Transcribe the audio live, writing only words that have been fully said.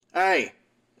Hey,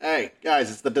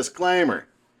 guys, it's the disclaimer.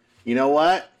 You know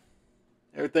what?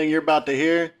 Everything you're about to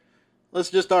hear, it's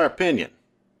just our opinion.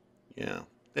 You know,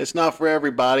 it's not for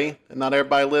everybody, and not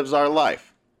everybody lives our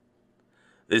life.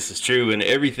 This is true, and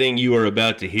everything you are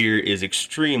about to hear is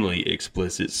extremely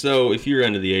explicit. So if you're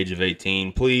under the age of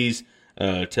 18, please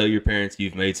tell your parents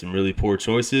you've made some really poor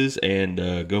choices and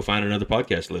go find another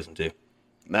podcast to listen to.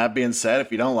 That being said,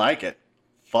 if you don't like it,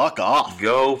 fuck off.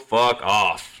 Go fuck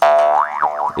off.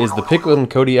 Is the Pickle and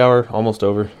Cody hour almost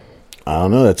over? I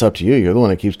don't know. That's up to you. You're the one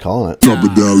that keeps calling it. Drop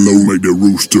it down low like that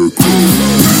rooster crow.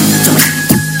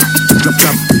 Drop,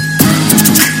 drop.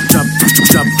 Drop,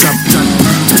 drop, drop, drop.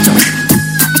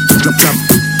 Drop, drop.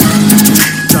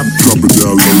 Drop, drop it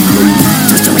down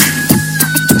low.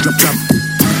 Drop, drop.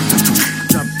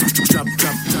 Drop, drop,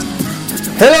 drop.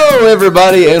 Hello,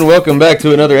 everybody, and welcome back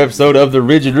to another episode of the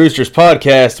Rigid Roosters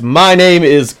podcast. My name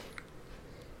is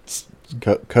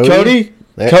Cody. Cody.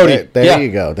 There you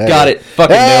go. Got it.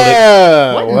 Fucking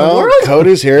nailed it. What in the world?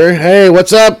 Cody's here. Hey,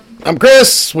 what's up? I'm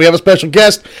Chris. We have a special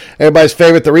guest. Everybody's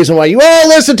favorite. The reason why you all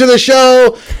listen to the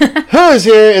show. Who is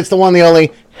here? It's the one, the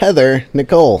only Heather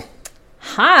Nicole.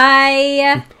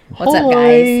 Hi. What's up,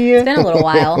 guys? It's been a little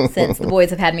while since the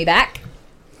boys have had me back.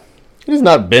 It has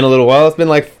not been a little while. It's been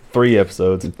like 3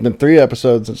 episodes. It's been 3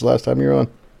 episodes since the last time you were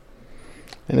on.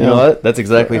 You know what? That's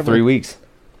exactly 3 weeks.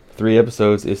 3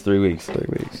 episodes is 3 weeks. 3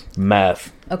 weeks. Math.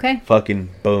 Math. Okay. Fucking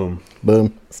boom.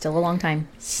 Boom. Still a long time.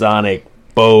 Sonic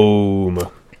boom.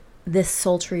 This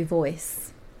sultry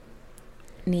voice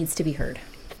needs to be heard.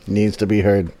 Needs to be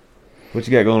heard. What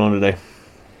you got going on today?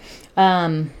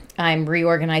 I'm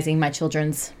reorganizing my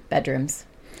children's bedrooms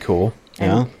Cool.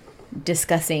 Yeah. and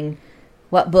discussing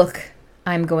what book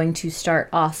I'm going to start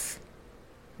off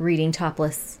reading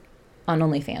topless on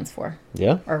OnlyFans for.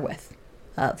 Yeah. Or with.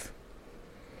 Of.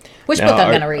 Which Now, book I'm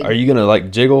going to read. Are you going to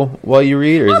like jiggle while you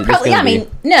read? Or is it just Probably, gonna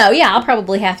be... I'll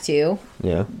probably have to.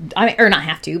 Yeah. Or not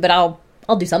have to, but I'll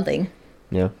do something.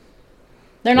 Yeah.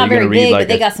 They're Are not you very gonna read, big, like, but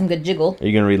they got some good jiggle. Are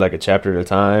you going to read like a chapter at a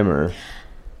time or?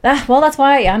 Well, that's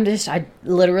why I've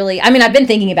been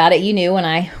thinking about it. You knew when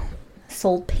I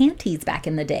sold panties back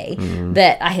in the day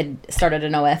that I had started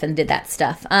an OF and did that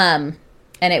stuff. And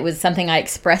it was something I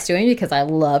expressed doing because I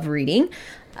love reading.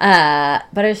 But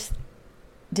I just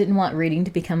didn't want reading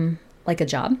to become like a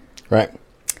job. Right.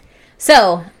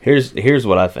 So Here's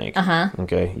what I think. Uh-huh.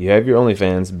 Okay. You have your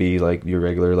OnlyFans be like your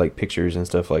regular like pictures and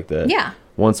stuff like that. Yeah.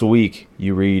 Once a week,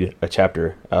 you read a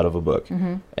chapter out of a book,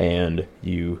 and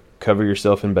you cover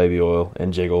yourself in baby oil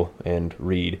and jiggle and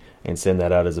read and send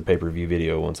that out as a pay-per-view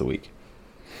video once a week.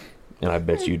 And I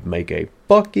bet you'd make a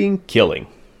fucking killing.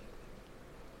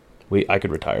 I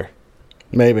could retire.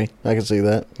 Maybe. I can see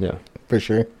that. Yeah. For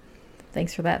sure.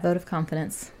 thanks for that vote of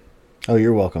confidence. Oh,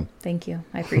 you're welcome. Thank you.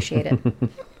 I appreciate it.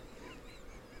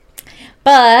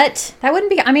 But it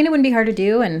wouldn't be hard to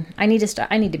do, and I need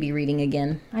to be reading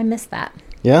again. I miss that.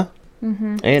 Yeah?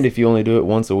 And if you only do it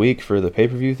once a week for the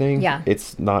pay-per-view thing, Yeah.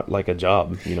 it's not like a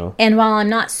job, you know. And while I'm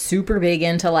not super big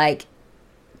into like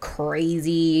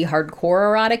crazy hardcore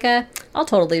erotica, I'll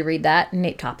totally read that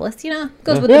nape topless. You know,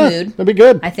 goes with the mood. That'd be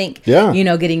good. I think. Yeah. You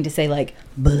know, getting to say like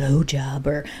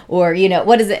blowjob or you know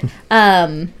what is it?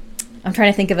 I'm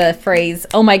trying to think of a phrase.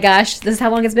 Oh my gosh, this is how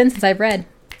long it's been since I've read.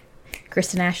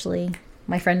 Kristen Ashley,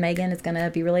 my friend Megan, is gonna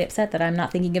be really upset that I'm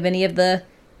not thinking of any of the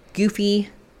goofy.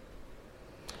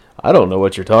 I don't know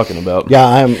what you're talking about. Yeah,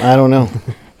 I don't know.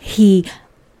 He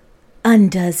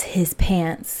undoes his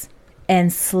pants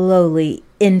and slowly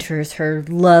enters her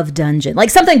love dungeon.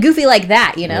 Like something goofy like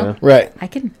that, you know? Yeah. Right. I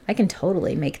can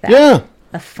totally make that Yeah.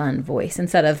 a fun voice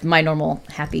instead of my normal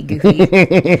happy, goofy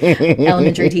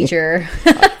elementary teacher.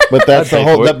 But that's the pay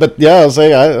whole. for it. But yeah, I'll say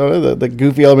the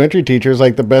goofy elementary teacher is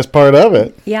like the best part of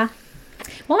it. Yeah.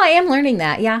 Well, I am learning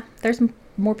that. Yeah. There's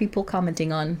more people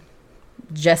commenting on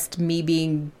just me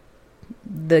being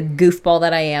the goofball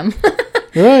that I am.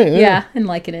 Right. Yeah. And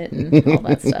liking it and all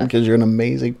that stuff. Because you're an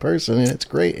amazing person and it's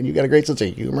great and you got a great sense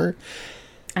of humor.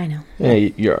 I know. Yeah,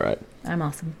 you're all right. I'm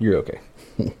awesome. You're okay.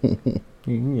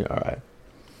 You're all right.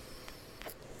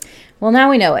 Well, now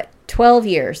we know it. 12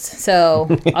 years. So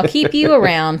I'll keep you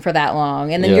around for that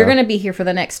long. And then Yeah. you're going to be here for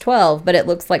the next 12. But it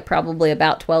looks like probably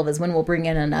about 12 is when we'll bring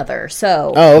in another.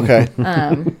 So Oh, okay.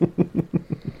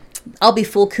 I'll be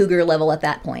full cougar level at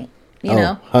that point. You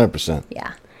know? 100%.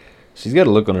 Yeah. She's got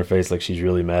a look on her face like she's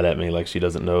really mad at me, like she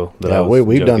doesn't know that I Yeah, was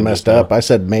we've done joking messed just now. up. I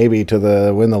said maybe to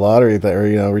the win the lottery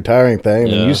or retiring thing,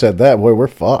 Yeah. and you said that. Boy, we're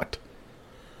fucked.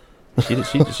 She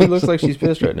looks like she's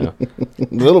pissed right now. A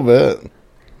little bit.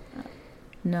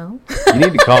 No. You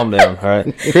need to calm down, all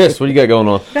right? Chris, what do you got going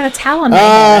on? I've got a towel on my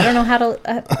head. I don't know how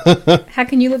to... how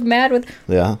can you look mad with...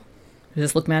 Yeah. Does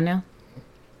this look mad now?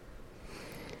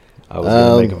 I was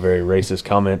going to make a very racist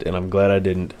comment, and I'm glad I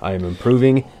didn't. I am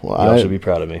improving. Well, Y'all should be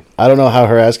proud of me. I don't know how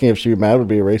her asking if she'd be mad would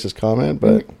be a racist comment,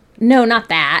 but No, not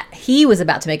that. He was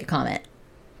about to make a comment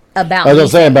about. I was me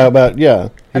just saying about yeah.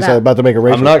 He said about to make a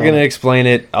racist I'm not going to comment. explain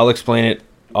it. I'll explain it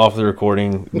off the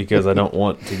recording because I don't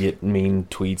want to get mean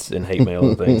tweets and hate mail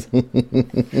and things.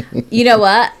 You know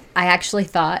what? I actually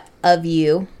thought of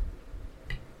you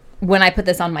when I put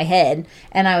this on my head,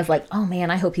 and I was like, "Oh man,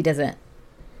 I hope he doesn't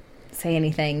say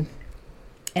anything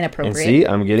And inappropriate." see,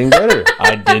 I'm getting better.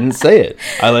 I didn't say it.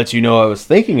 I let you know I was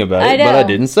thinking about I it, but I know.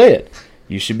 didn't say it.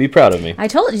 You should be proud of me. I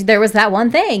told you there was that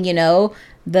one thing,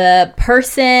 the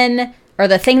person or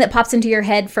the thing that pops into your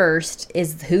head first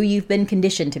is who you've been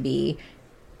conditioned to be.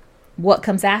 What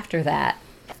comes after that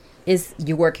is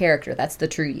your character. That's the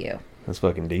true you. That's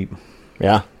fucking deep.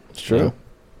 Yeah, it's true.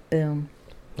 Boom.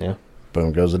 Yeah,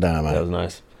 Boom goes the dynamite. that was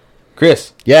nice.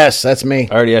 Chris, Yes, that's me.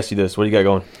 I already asked you this. What do you got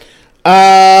going?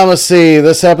 Let's see.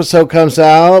 This episode comes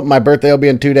out. My birthday will be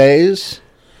in 2 days.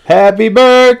 Happy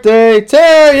birthday to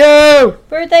you!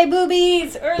 Birthday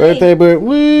boobies. Early. Birthday,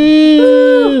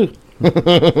 woo!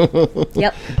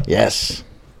 Yep. Yes.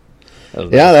 That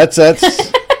was Yeah, that's.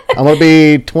 I'm gonna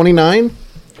be 29.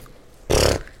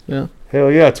 Yeah,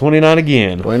 Hell yeah, 29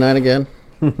 again. 29 again.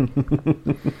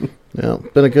 Yeah,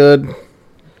 been a good,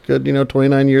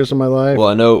 29 years of my life. Well,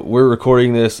 I know we're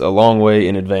recording this a long way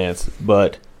in advance,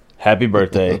 but happy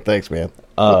birthday. Thanks, man.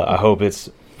 I hope it's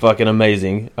fucking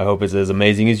amazing. I hope it's as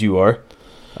amazing as you are.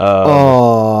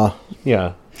 Aw,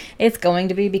 Yeah, It's going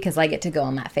to be because I get to go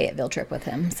on that Fayetteville trip with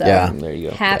him. So Yeah. there you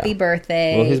go. happy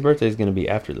birthday. Well, his birthday is going to be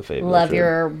after the Fayetteville Love trip.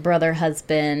 your brother,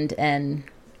 husband, and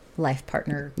life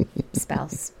partner,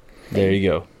 spouse. There you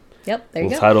go. Yep, there you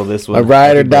We'll go. title this one a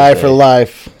ride or Happy die Birthday. for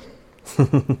life,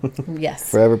 Yes.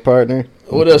 forever partner.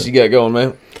 What else you got going,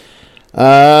 man?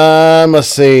 Let's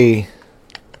see.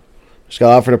 Just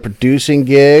got offered a producing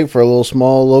gig for a little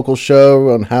small local show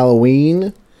on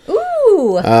Halloween.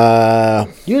 Ooh,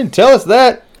 You didn't tell us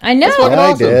that. I know. fucking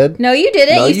I awesome. did. No, you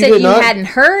didn't. No, you you said did you not. hadn't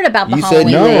heard about the You said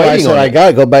Halloween no, thing. I waiting said on I it. got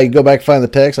to go back find the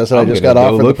text. I said I'm I just gonna got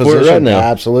go offered look the for it position. right now. Yeah,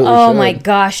 absolutely. Oh should. my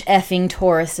gosh, effing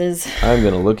Tauruses. I'm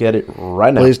going to look at it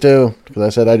right now. Please do, because I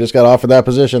said I just got offered that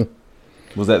position.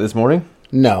 Was that this morning?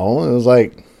 No, it was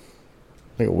like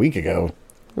a week ago.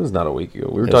 It was not a week ago.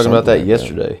 We were Yeah, talking about that something like that.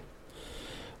 yesterday.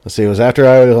 Let's see. It was after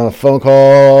I was on a phone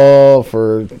call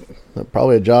for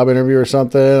probably a job interview or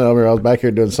something. I don't remember. I was back here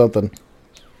doing something.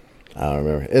 I don't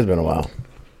remember. It's been a while.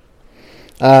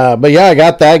 But yeah, I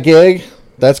got that gig.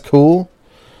 That's cool.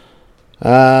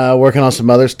 Working on some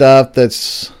other stuff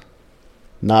that's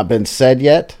not been said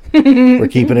yet. We're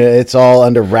keeping it. It's all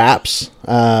under wraps.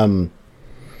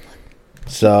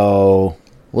 So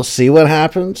we'll see what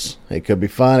happens. It could be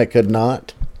fun. It could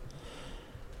not.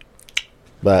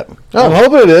 But I'm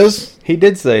hoping it is. He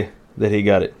did say that he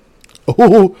got it.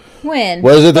 Ooh. When?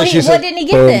 What is it that What she did- said? What didn't he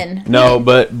get Boom. then? No,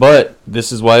 but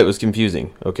this is why it was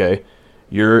confusing, okay?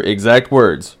 Your exact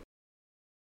words.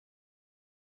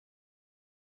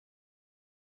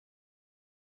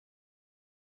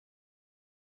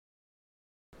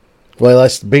 Well,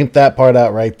 let's beep that part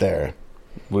out right there.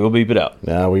 We'll beep it out.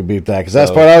 Yeah, we beep that because that's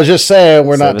So, the part I was just saying.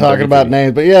 We're not talking about 7:33.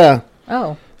 names, but yeah,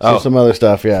 Oh. Oh. some other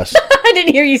stuff. Yes. I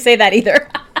didn't hear you say that either.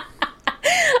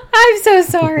 I'm so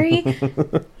sorry.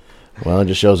 Well, it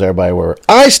just shows everybody where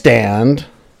I stand.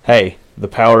 Hey, the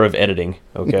power of editing,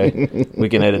 okay? We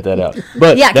can edit that out.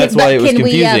 But Yeah, that's why it was can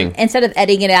confusing. we, instead of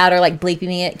editing it out or like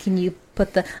bleeping it, can you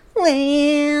put the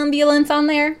ambulance on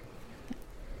there?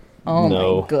 Oh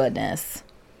No. my goodness.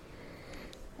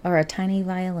 Or a tiny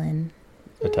violin.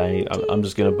 A tiny. I'm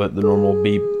just gonna put the normal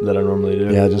beep that I normally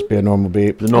do. Yeah, just be a normal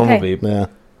beep. The normal Okay. beep. Yeah.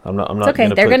 I'm not. It's okay.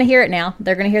 They're put- going to hear it now.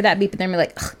 They're going to hear that beep and they're going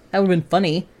to be like, "Ugh, that would have been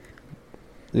funny."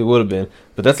 It would have been,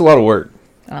 but that's a lot of work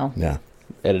Oh, Yeah.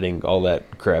 editing all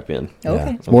that crap in. okay. Yeah.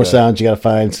 It's more Okay. sounds. You got to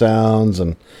find sounds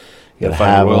and you Gotta got to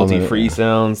find have them. royalty-free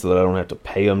sounds so that I don't have to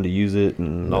pay them to use it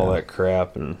and all Yeah. that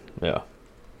crap. And yeah,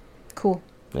 Cool.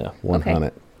 yeah.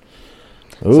 100.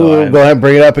 So Ooh, I'm- go ahead and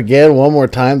bring it up again one more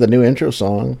time. The new intro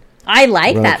song. I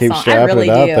like We're gonna that keep song. I strapping really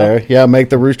it out do. there. Yeah, Make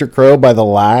the Rooster Crow by the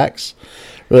Lax.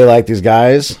 Really like these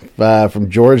guys from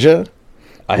Georgia.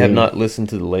 I have not listened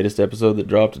to the latest episode that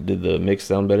dropped. Did the mix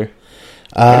sound better?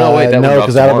 no, wait, that one no, drops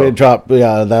because that'll be tomorrow. dropped.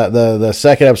 Yeah, the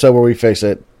second episode where we fix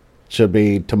it should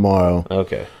be tomorrow.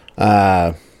 Okay,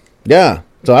 Yeah,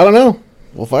 so I don't know.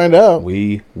 We'll find out.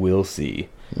 we will see.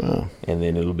 Wow. And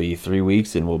then it'll be 3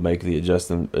 weeks, and we'll make the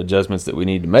adjustments that we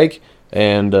need to make,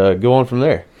 and go on from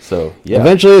there. So yeah,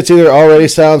 Eventually, it's either already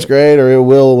sounds great or it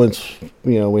will once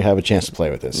we have a chance to play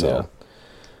with it. So Yeah.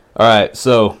 All right,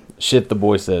 so shit the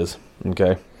boy says.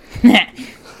 Okay.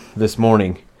 this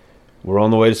morning, we're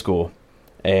on the way to school,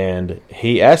 and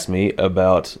he asked me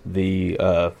about the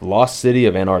lost city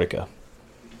of Antarctica.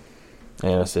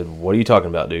 And I said, "What are you talking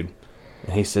about, dude?"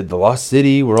 And he said, "The lost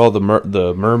city where all the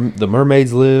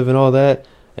mermaids live and all that."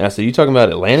 And I said, "You talking about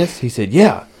Atlantis?" He said,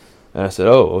 "Yeah." And I said,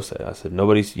 "Oh," I said,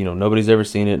 nobody's ever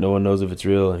seen it. No one knows if it's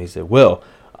real." And he said, "Well,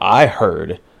 I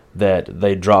heard that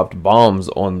they dropped bombs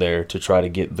on there to try to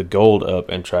get the gold up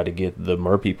and try to get the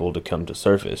mer people to come to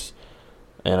surface."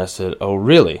 And I said, "Oh,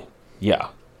 really?" "Yeah."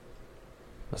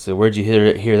 I said, "Where'd you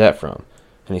hear that from?"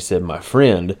 And he said, "My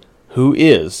friend, who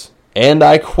is," and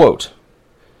I quote,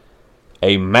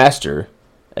 "a master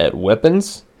at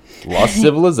weapons, lost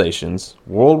civilizations,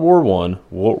 World War I,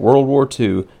 World War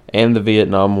II, and the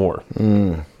Vietnam War."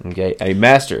 Okay, a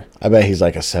master. I bet he's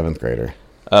like a 7th grader.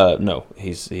 No,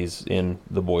 he's in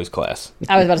the boys' class.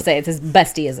 I was about to say, it's his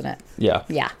bestie, isn't it? Yeah.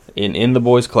 Yeah. In the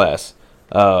boys' class.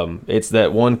 It's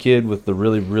that one kid with the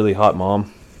really, really hot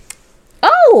mom.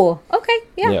 Oh, okay.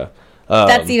 Yeah. Yeah.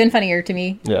 That's even funnier to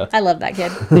me. Yeah. I love that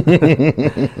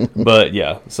kid. But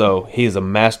yeah, so he's a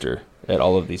master at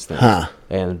all of these things. Huh.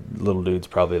 And little dude's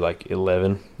probably like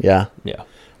 11. Yeah. Yeah.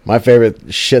 My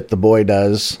favorite shit the boy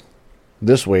does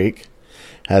this week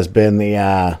has been the,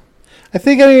 I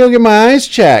think I need to go get my eyes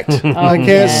checked. I can't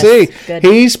yes. see. Good.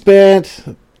 He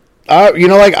spent,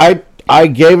 I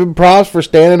gave him props for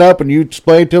standing up and you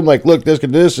explained to him, like, look, this,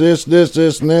 and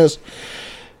this.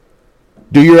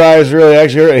 Do your eyes really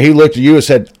actually hurt? And he looked at you and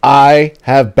said, "I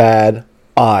have bad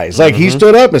eyes." Like, he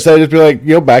stood up instead of just be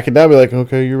like, back it down, be like,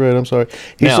 "Okay, you're right, I'm sorry."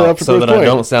 He stood Now, up for so proof that point. I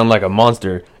don't sound like a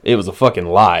monster, it was a fucking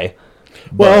lie.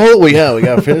 Well, we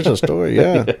got to finish the story.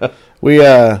 Yeah, we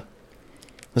let's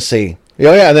see.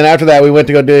 Oh yeah, and then after that, we went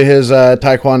to go do his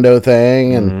taekwondo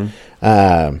thing, and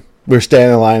we were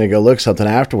standing in line to go look something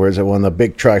afterwards at one of the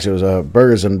big trucks. It was a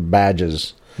Burgers and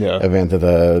Badges event that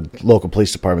the local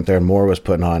police department there in Moore was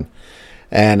putting on,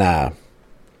 and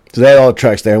so they had all the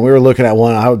trucks there, and we were looking at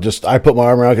one. I put my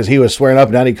arm around because he was swearing up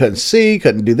and down. He couldn't see,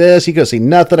 couldn't do this. He couldn't see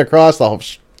nothing across the whole.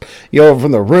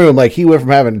 From the room, like he went from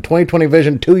having 20/20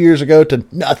 vision 2 years ago to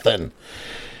nothing.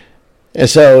 And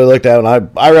so we looked at it, and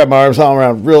I wrapped my arms all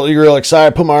around, real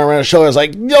excited, put my arm around his shoulder. I was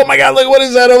like, "Oh my God, look, what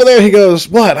is that over there?" He goes,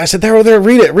 "What?" I said, "They're over there,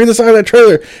 read it. Read the side of that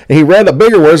trailer." And he read a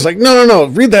bigger word. It's like, no,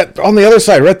 read that on the other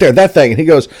side, right there, that thing. And he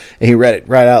goes, and he read it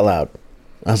right out loud.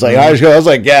 I was like, I was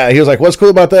like, yeah. He was like, "What's cool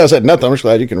about that?" I said, "Nothing. I'm just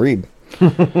glad you can read."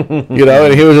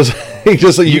 And he was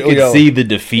just, You could see the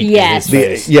defeat Yes. in his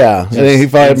face. yeah. And then he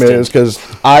finally admitted it was instant.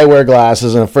 because I wear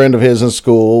glasses and a friend of his in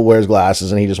school wears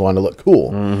glasses, and he just wanted to look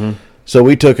cool. So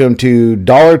we took him to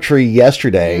Dollar Tree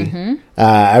yesterday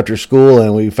after school,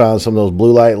 and we found some of those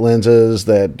blue light lenses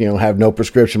that have no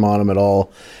prescription on them at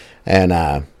all, and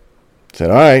said,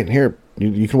 "All right, here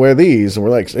you can wear these." And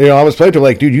we're like, I was playing to him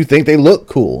like, "Dude, you think they look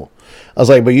cool?" I was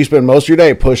like, "But you spend most of your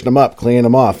day pushing them up, cleaning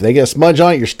them off. If they get a smudge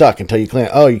on it, you're stuck until you clean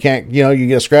it. Oh, you can't, you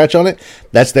get a scratch on it.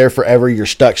 That's there forever. You're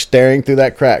stuck staring through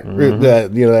that crack,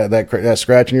 that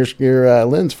scratch in your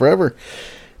lens forever."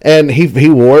 And he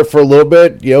wore it for a little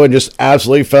bit, and just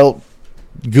absolutely felt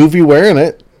goofy wearing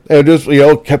it. And just,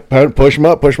 kept push him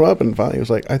up. And finally he was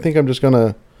like, "I think I'm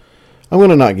gonna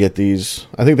not get these.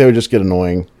 I think they would just get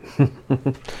annoying."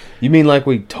 You mean like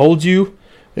we told you?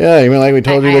 Yeah, you mean like we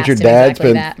told you that your asked him dad's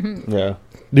exactly been... that. Yeah.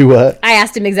 Do what? I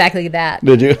asked him exactly that.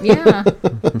 Did you? Yeah.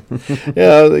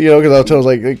 Yeah, because I was telling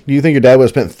him, like, do you think your dad would have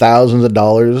spent thousands of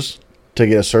dollars to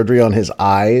get a surgery on his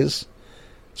eyes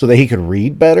so that he could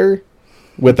read better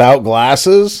without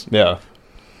glasses? Yeah.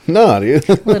 No, dude.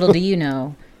 Little do you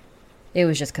know, it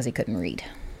was just because he couldn't read.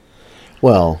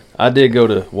 Well, I did go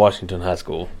to Washington High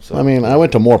School. So I mean, I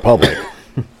went to Moore Public.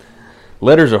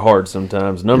 letters are hard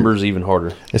sometimes. Numbers even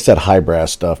harder. It's that highbrow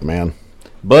stuff, man.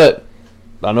 But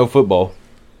I know football.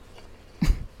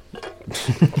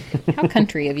 How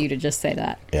country of you to just say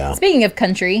that. Yeah. Speaking of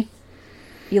country,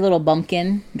 you little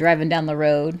bumpkin driving down the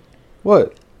road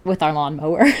What? with our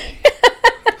lawnmower.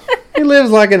 He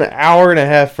lives like an hour and a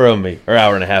half from me. Or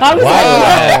hour and a half. I was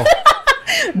Wow.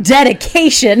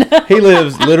 Dedication. He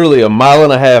lives literally a mile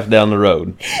and a half down the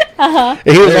road. And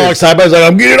he was all excited. I was like,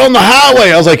 "I'm getting on the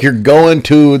highway." I was like, "You're going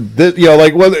to this,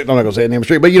 like, what? I'm not going to say the name of the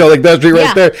street, but, like that street right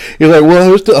Yeah. there." He's like,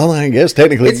 "Well, it's still, I guess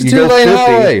technically It's a you go 2-lane 50.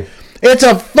 highway. It's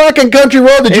a fucking country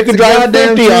road that you can drive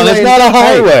 50 on. It's not a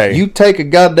highway. Hey, you take a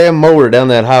goddamn mower down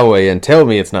that highway and tell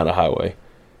me it's not a highway.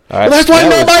 All right? Well, that's why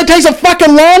That was- nobody takes a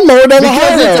fucking lawnmower down the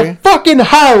because it's highway. a fucking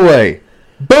highway.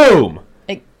 Boom.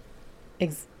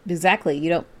 Exactly. You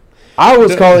don't. I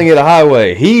was calling it a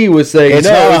highway. He was saying It's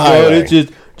no, not a it's not. highway.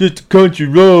 It's just a country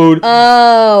road.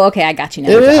 Oh, okay. I got you now.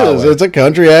 It is. highway. It's a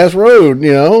country ass road,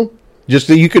 Just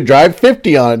that you could drive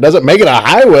 50 on it. Doesn't make it a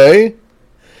highway.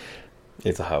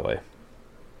 It's a highway.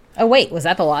 Oh, wait. Was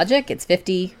that the logic? It's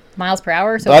 50 miles per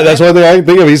hour? So That's one thing I can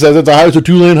think of. He says it's a highway, it's a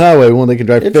 2-lane highway when they can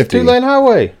drive It's 50. a 2-lane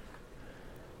highway.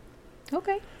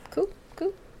 Okay. Cool.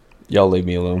 Y'all leave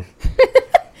me alone.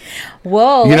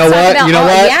 Whoa. You know let's talk what? about You know all-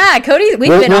 what? Yeah, Cody, we've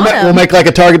We'll, been we'll, on ma- him. we'll make like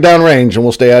a target down range and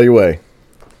we'll stay out of your way.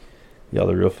 Y'all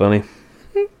are real funny.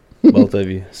 Both of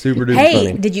you. Super duper Hey,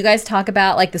 funny. did you guys talk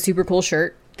about like the super cool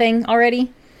shirt thing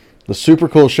already The super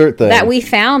cool shirt thing. that we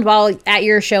found while at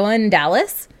your show in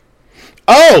Dallas?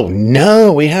 Oh,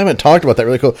 no, we haven't talked about that.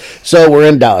 Really cool. So we're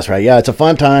in Dallas, right? Yeah, it's a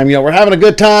fun time. You know, we're having a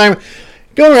good time.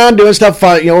 Going around doing stuff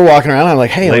fun. You know, we're walking around. I'm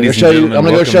like, hey, Ladies I'm and going gentlemen,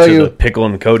 to go welcome show to you. the Pickle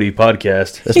and Cody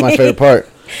podcast. That's my favorite part.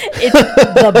 It's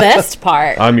the best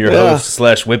part. I'm your Yeah.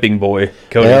 host / whipping boy,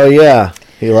 Cody. Hell yeah.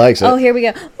 He likes it. Oh, here we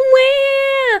go.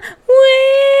 Wah.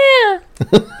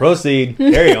 Proceed.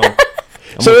 Carry on.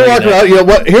 So we're walking around. You know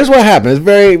what? Here's what happened. It's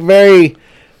very, very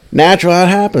natural how it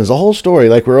happens. The whole story.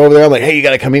 Like we're over there. I'm like, hey, you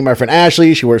got to come meet my friend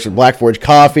Ashley. She works at Black Forge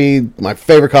Coffee. My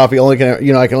favorite coffee. I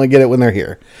can only get it when they're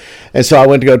here. And so I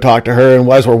went to go talk to her. And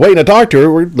as we're waiting to talk to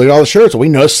her, we're looking at all the shirts. We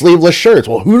know sleeveless shirts.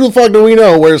 Well, who the fuck do we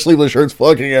know wears sleeveless shirts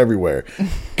fucking everywhere?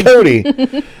 Cody.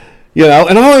 You know,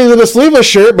 and not only is it a sleeveless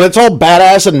shirt, but it's all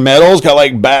badass and metal. It's got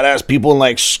like badass people and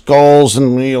like skulls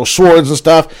and swords and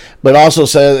stuff. But also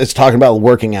says it's talking about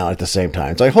working out at the same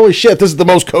time. It's like, holy shit, this is the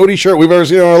most Cody shirt we've ever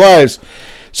seen in our lives.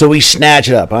 So we snatch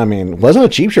it up. I mean, it wasn't a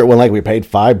cheap shirt. When like we paid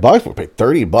 $5, we paid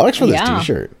 $30 for this Yeah.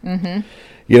 t-shirt. Mm-hmm.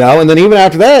 You know, and then even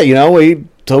after that,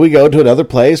 we go to another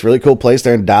place, really cool place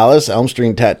there in Dallas, Elm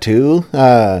Street Tattoo.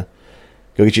 Go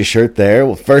get your shirt there.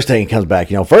 Well, first thing he comes back,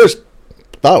 first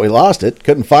thought we lost it,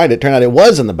 couldn't find it. Turned out it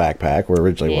was in the backpack where it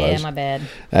originally Yeah, was. my bad.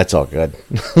 That's all good.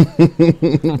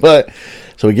 But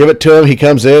so we give it to him. He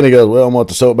comes in. He goes, "Well, I want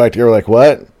the soap back together." We're like,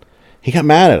 what? He got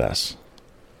mad at us.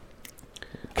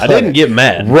 I didn't get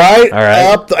mad. Right, All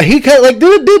right. up. He cut like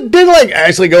did like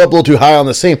actually go up a little too high on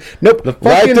the seam. Nope. Right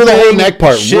fucking through the whole thing neck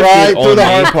part. shifted Right through on the me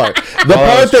hard part. The While I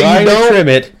part was that trying you to trim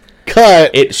don't it,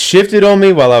 cut. it shifted on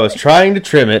me while I was trying to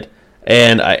trim it,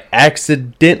 and I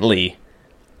accidentally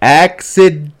I was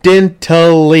through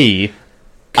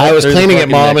the cleaning it,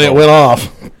 fucking Mom, and neck it hole. went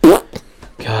off.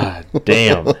 God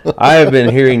damn. I have been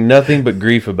hearing nothing but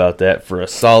grief about that for a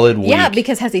solid week. Yeah,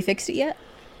 because has he fixed it yet?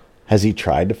 Has he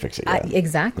tried to fix it yet?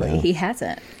 Exactly. He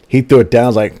hasn't. He threw it down.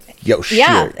 Was like, yo, shit.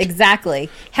 Yeah, exactly.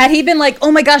 Had he been like,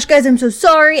 oh my gosh, guys, I'm so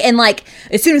sorry. And like,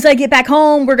 as soon as I get back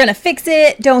home, we're going to fix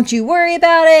it. Don't you worry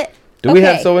about it. Do we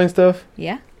have Okay. sewing stuff?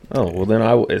 Yeah. Oh, well then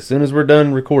as soon as we're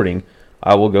done recording,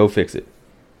 I will go fix it.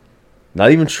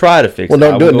 Not even try to fix Well, it. I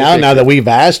don't do will it go now. fix Now it. that we've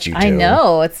asked you to. I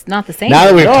know. It's not the same. Now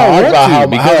that we've No, I talked want about to how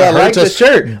because it I like hurts the us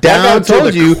shirt. down Like I've to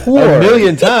told the you core. a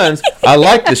million times, I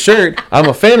like the shirt. I'm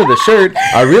a fan of the shirt.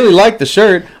 I really like the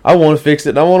shirt. I want to fix it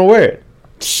and I want to wear it.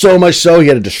 So much so he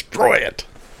had to destroy it.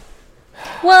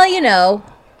 Well,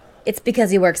 it's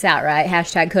because he works out, right?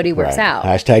 Hashtag Cody works Right. out.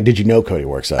 Hashtag did you know Cody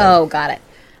works out? Oh, got it.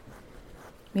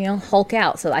 Hulk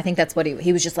out. So I think that's what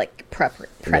he was just like prepping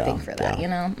Yeah, for that,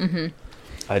 yeah. Mm-hmm.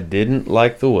 I didn't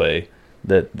like the way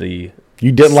that the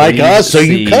You didn't like sleeve us, so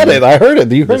you seam- cut it. I heard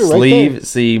it. You the heard it right sleeve there.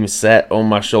 seam sat on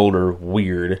my shoulder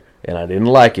weird, and I didn't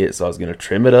like it, so I was going to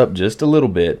trim it up just a little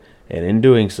bit, and in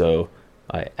doing so,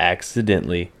 I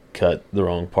accidentally cut the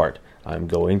wrong part. I'm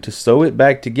going to sew it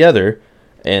back together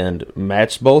and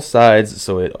match both sides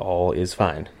so it all is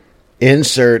fine.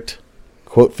 Insert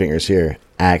quote fingers here.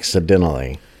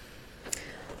 Accidentally.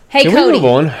 Hey, Can Cody. we move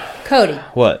on? Cody,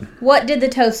 What? what did the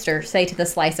toaster say to the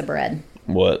slice of bread?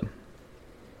 What?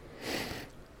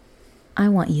 I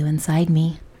want you inside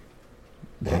me.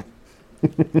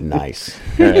 Nice.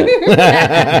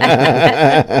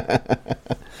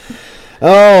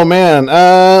 Oh man.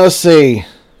 Let's see.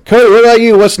 Cody, what about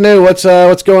you? What's new? What's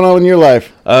going on in your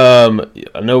life?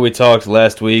 I know we talked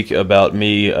last week about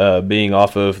me being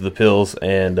off of the pills,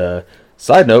 and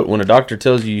side note, when a doctor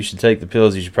tells you should take the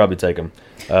pills, you should probably take them.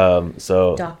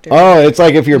 So Doctor. Oh, it's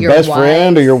like if your Your best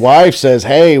friend or wife. your wife says,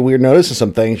 "Hey, we're noticing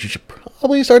some things. You should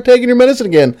probably start taking your medicine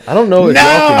again." I don't know if No,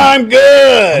 y'all can, I'm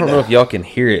good. I don't know if y'all can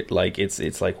hear it. Like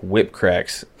it's like whip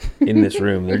cracks in this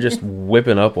room. They're just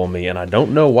whipping up on me, and I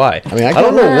don't know why. I mean, I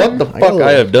don't know what the I got a fuck I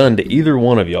little- have done to either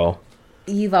one of y'all.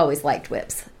 You've always liked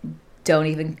whips. Don't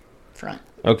even front.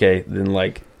 Okay, then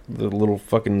like the little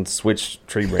fucking switch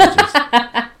tree branches.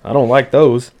 I don't like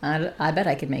those. I bet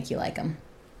I could make you like them.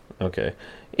 Okay.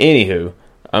 Anywho,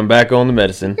 I'm back on the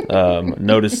medicine.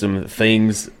 Noticed some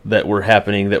things that were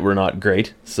happening that were not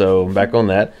great, so I'm back on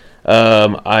that.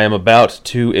 I am about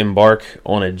to embark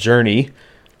on a journey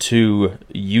to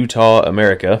Utah,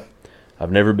 America.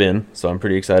 I've never been, so I'm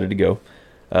pretty excited to go.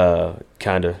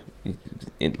 Kind of,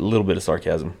 a little bit of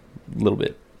sarcasm, a little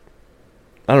bit.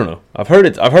 I don't know. I've heard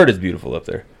it's beautiful up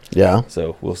there. Yeah.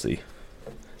 So we'll see.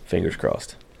 Fingers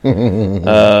crossed.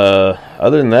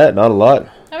 Other than that, not a lot.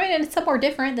 I mean, and it's somewhere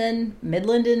different than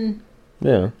Midland and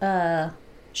Yeah.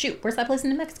 shoot, where's that place in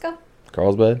New Mexico?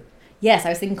 Carlsbad. Yes, I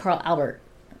was thinking Carl Albert.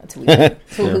 That's who we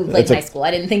played in high school.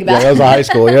 I didn't think Yeah, about that was a high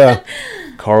school, yeah.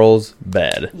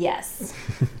 Carlsbad. Yes.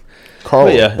 Carl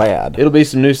But yeah, bad. It'll be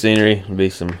some new scenery. It'll be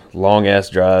some long ass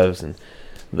drives, and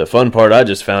the fun part I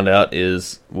just found out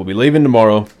is we'll be leaving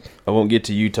tomorrow. I won't get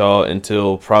to Utah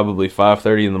until probably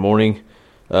 5:30 in the morning,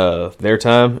 their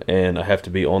time, and I have to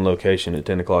be on location at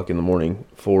 10 o'clock in the morning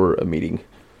for a meeting.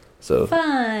 So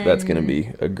Fun. that's gonna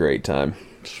be a great time.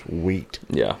 Sweet.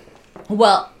 Yeah.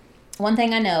 Well, one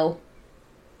thing I know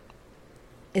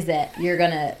is that you're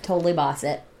going to totally boss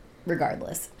it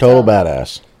regardless. Total So-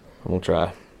 badass. We'll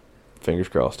try. Fingers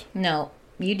crossed. No,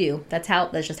 you do. That's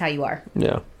just how you are.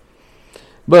 Yeah.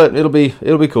 But it'll be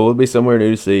cool. It'll be somewhere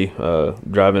new to see.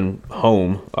 Driving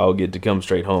home, I'll get to come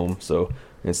straight home. So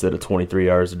instead of 23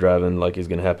 hours of driving like is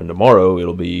going to happen tomorrow,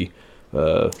 it'll be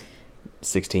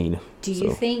 16. Do you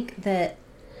So, think that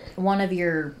one of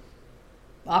your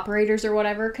operators or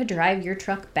whatever could drive your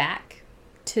truck back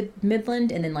to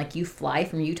Midland and then like you fly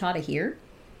from Utah to here?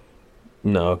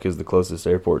 no, because the closest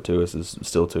airport to us is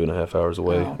still 2.5 hours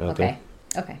away Oh, out okay.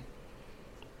 there. Okay.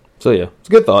 So yeah, it's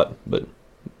a good thought, but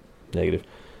negative.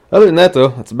 Other than that, though,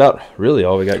 that's about really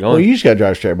all we got Well, going. you just got to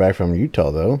drive straight back from Utah,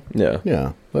 though. Yeah.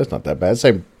 Yeah, that's not that bad.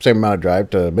 Same amount of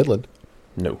drive to Midland.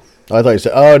 No. Oh, I thought you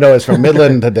said, oh, no, it's from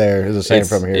Midland to there. It's the same It's,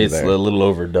 from here to it's there. a little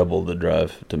over double the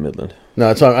drive to Midland. No,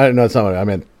 it's not. No, it's not what I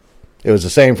meant. It was the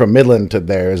same from Midland to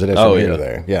there as it is from Oh, here yeah. to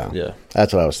there. Yeah. Yeah.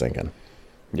 That's what I was thinking.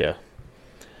 Yeah.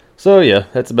 So yeah,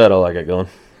 that's about all I got going.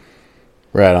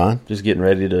 Right on. Just getting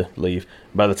ready to leave.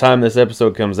 By the time this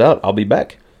episode comes out, I'll be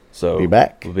back. So Be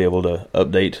back. We'll be able to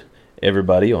update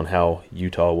everybody on how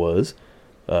Utah was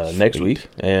next Sweet. week,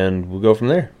 and we'll go from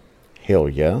there. Hell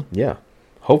yeah. Yeah.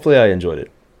 Hopefully, I enjoyed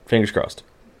it. Fingers crossed.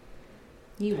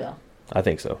 You will. I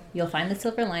think so. You'll find the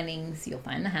silver linings. You'll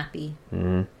find the happy.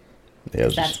 Yeah, it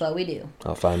was That's just- what we do.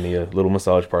 I'll find me a little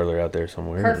massage parlor out there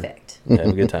somewhere. Perfect. and have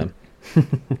a good time.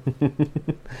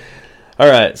 All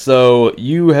right. So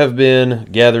you have been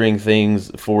gathering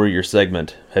things for your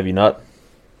segment, have you not?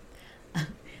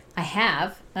 I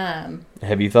have.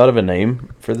 Have you thought of a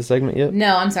name for the segment yet?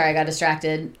 No, I'm sorry. I got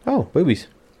distracted. Oh, boobies.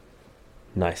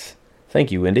 Nice.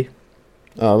 Thank you, Wendy.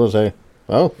 Oh, I was gonna say.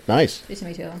 Oh, nice.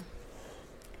 Me too.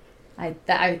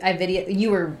 I video.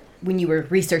 You were when you were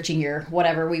researching your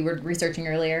whatever we were researching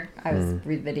earlier. I was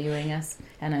videoing us,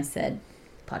 and I said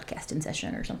podcast in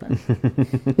session or something.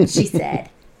 She said,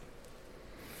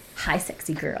 "Hi,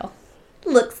 sexy girl.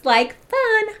 Looks like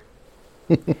fun."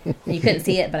 You couldn't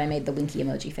see it, but I made the winky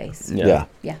emoji face. Yeah.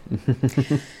 Yeah.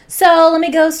 So let me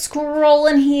go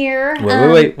scrolling here.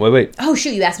 Wait. Oh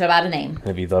shoot! You asked me about a name.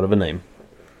 Have you thought of a name?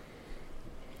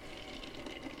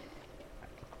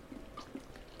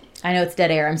 I know it's dead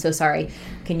air. I'm so sorry.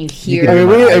 Can you hear? I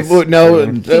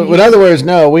mean, in other words,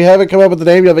 no, we haven't come up with the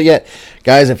name of it yet.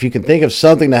 Guys, if you can think of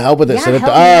something to help with it, Yeah, send it to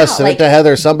help me us, out. send Like- it to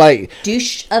Heather, somebody.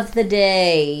 Douche of the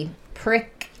day,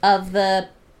 prick of the.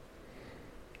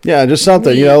 Yeah, just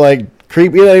something, Week. like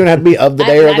creep. You don't even have to be of the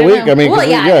day or I of the don't week. know. I mean, Well, 'cause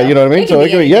yeah, I yeah, know. you know what I mean? It can So be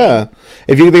it could be, yeah.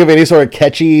 If you can think of any sort of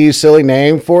catchy, silly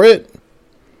name for it,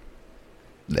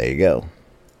 there you go.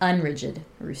 Unrigid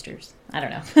roosters. I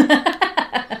don't know.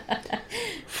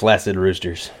 Flaccid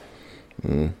roosters.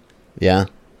 Yeah.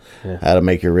 Yeah. How to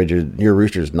make your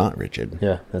roosters not rigid.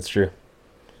 Yeah, that's true.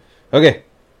 Okay.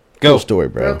 Go. Cool story,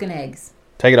 bro. Broken eggs.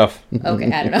 Take it off.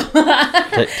 Okay, I don't know.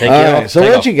 Take All it right, off. so Take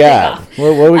what off. you got? off.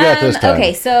 What do we got this time?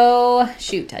 Okay, so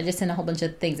shoot, I just sent a whole bunch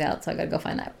of things out, so I gotta go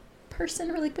find that person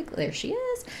really quickly. There she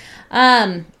is.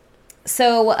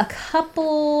 So a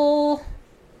couple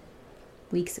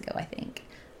weeks ago, I think.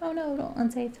 Oh no, don't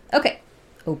unsave. Okay,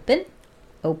 open.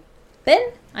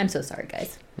 I'm so sorry,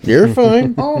 guys. You're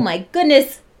fine. Oh my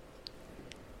goodness.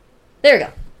 There we go.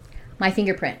 My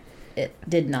fingerprint. It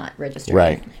did not register.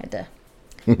 Right. I had to.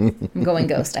 I'm going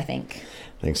ghost, I think.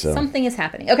 I think so. Something is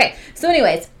happening. Okay. So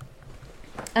anyways,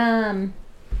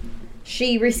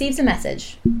 she receives a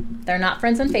message. They're not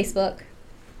friends on Facebook.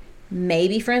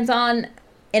 Maybe friends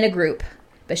in a group,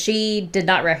 but she did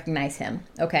not recognize him.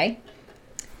 Okay.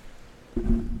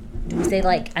 Do we say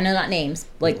I know not names,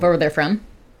 where they're from?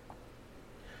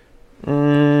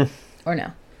 Or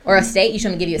no? Or a state? You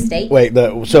should give you a state? Wait,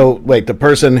 the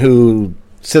person who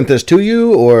sent this to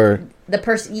you, or The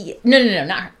person? No,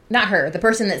 not her. The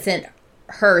person that sent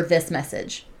her this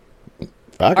message.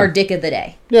 Our dick of the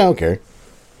day. Yeah, okay.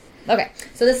 Okay,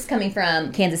 so this is coming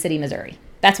from Kansas City, Missouri.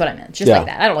 That's what I meant. Just Yeah. like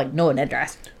that. I don't know an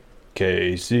address.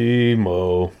 Casey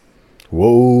Mo.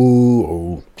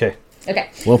 Whoa. Okay. Okay.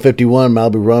 151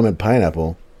 Malibu rum and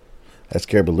pineapple. That's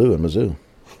Caribou in Mizzou.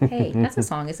 Hey, that's a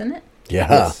song, isn't it? Yeah.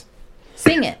 Yes.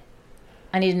 Sing it.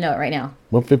 I need to know it right now.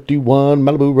 151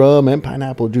 Malibu rum and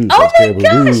pineapple juice. Oh That's my Caribou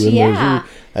gosh, in yeah. Mizzou.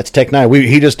 That's Tech 9.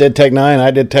 He just did Tech 9.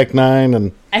 I did Tech 9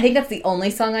 and I think that's the only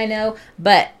song I know.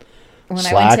 But when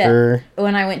Slacker.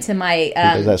 I went to my He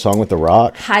does that song with The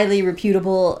Rock. highly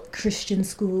reputable Christian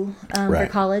school for Right.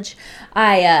 college,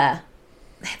 I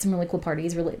had some really cool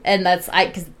parties. And that's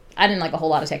because I didn't like a whole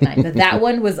lot of Tech 9, but that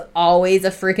one was always a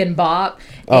freaking bop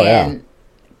Oh, yeah. and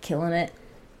killing it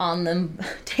on them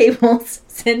tables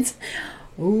since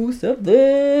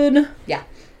 07. Yeah.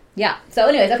 So,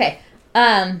 anyways, okay.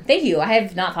 Thank you. I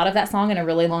have not thought of that song in a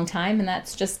really long time, and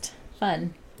that's just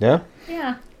fun. Yeah.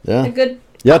 Yeah. Yeah. A good.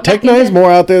 Yeah, pop Tech back into- 9's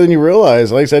more out there than you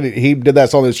realize. Like I said, he did that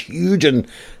song that's huge in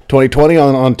 2020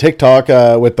 on TikTok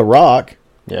with The Rock.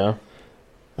 Yeah.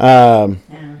 Um,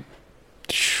 Yeah.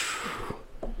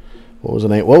 what was the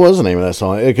name? What was the name of that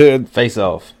song? It could Face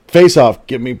Off. Face Off.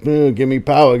 Give me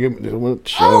power.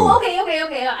 Oh, okay.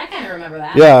 I kind of remember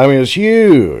that. Yeah, I mean it's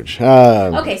huge.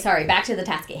 Okay, sorry. Back to the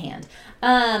task at hand.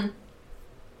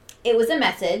 It was a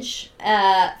message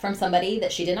from somebody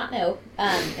that she did not know.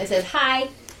 It says, "Hi,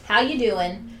 how you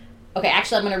doing?" Okay,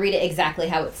 actually, I'm going to read it exactly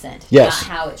how it's sent. Yes.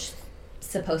 Not how it's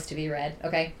supposed to be read.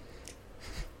 Okay.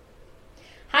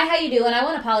 Hi, how you doing? I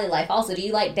want a poly life. Also, do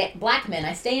you like black men?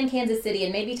 I stay in Kansas City,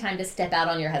 and maybe time to step out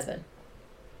on your husband.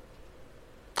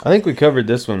 I think we covered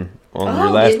this one on Oh,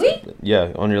 your last. did we?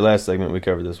 Yeah, on your last segment, we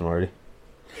covered this one already.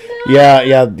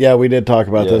 Yeah. We did talk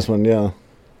about Yeah. this one. Yeah.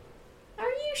 Are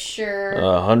you sure?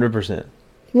 100%.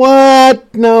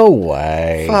 What? No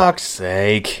way. Fuck's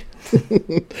sake.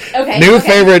 Okay. New okay.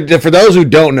 favorite, for those who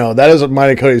don't know, that is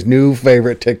mine and Cody's new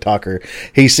favorite TikToker.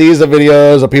 He sees the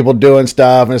videos of people doing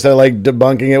stuff, and instead of like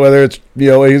debunking it, whether it's,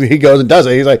 he goes and does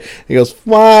it. He goes,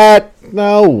 what?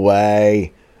 No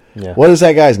way. Yeah. What is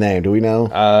that guy's name? Do we know?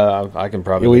 I can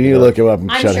probably. We need to look up. him up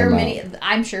and I'm shut sure him out.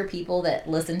 I'm sure people that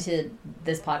listen to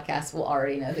this podcast will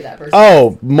already know who that person is.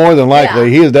 Oh, more than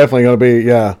likely. Yeah. He is definitely going to be,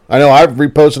 yeah. I know I've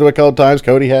reposted him a couple times.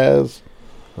 Cody has.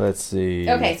 Let's see.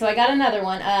 Okay, so I got another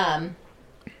one.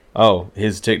 Oh,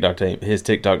 his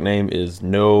TikTok name is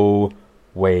No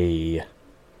Way.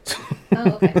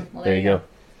 Oh, okay. Well, There you go.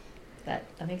 That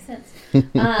makes sense.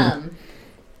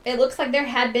 It looks like there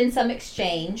had been some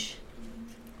exchange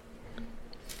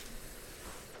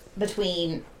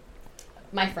between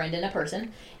my friend and a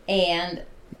person, and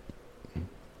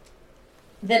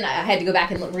then I had to go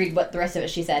back and read what the rest of it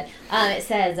she said. It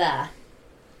says,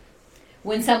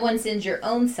 when someone sends your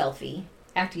own selfie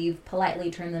after you've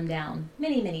politely turned them down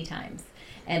many, many times.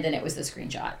 And then it was the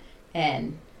screenshot.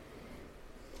 And,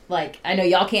 like, I know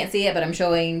y'all can't see it, but I'm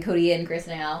showing Cody and Chris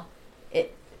now.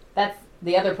 That's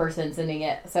the other person sending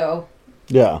it, so...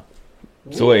 Yeah.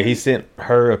 So wait, he sent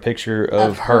her a picture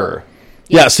of her.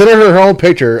 Yeah, sent her own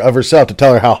picture of herself to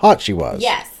tell her how hot she was.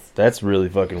 Yes. That's really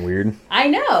fucking weird. I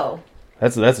know.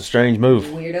 That's a strange move.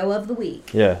 Weirdo of the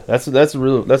week. Yeah, that's a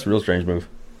real strange move.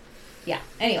 Yeah.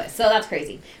 Anyway, so that's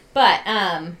crazy. But,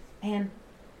 man,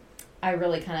 I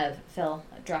really kind of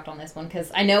dropped on this one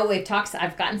because I know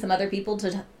I've gotten some other people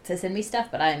to send me stuff,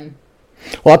 but I'm...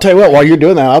 Well, I'll tell you what, while you're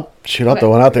doing that, I'll throw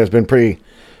one out there. It's been pretty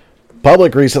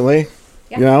public recently.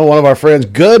 Yeah. You know, one of our friends,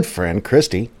 good friend,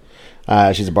 Christy.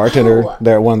 She's a bartender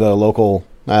there at one of the local...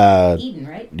 Eden,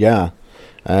 right? Yeah.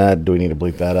 Do we need to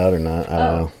bleep that out or not? I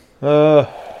don't know.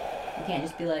 You can't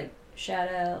just be like, shout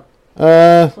out.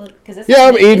 Yeah,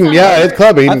 Eden. Yeah, it's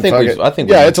Club Eden. I think we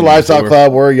yeah, it's a mentioned lifestyle before.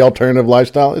 club. We're the alternative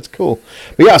lifestyle. It's cool.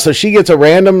 But yeah, so she gets a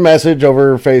random message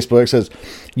over Facebook says,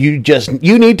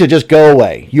 "You need to just go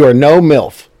away. You are no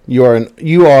MILF.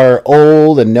 You are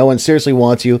old and no one seriously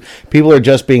wants you. People are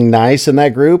just being nice in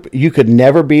that group. You could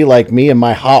never be like me and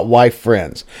my hot wife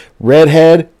friends.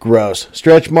 Redhead, gross.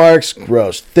 Stretch marks,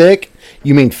 gross. Thick,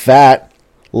 you mean fat."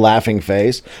 Laughing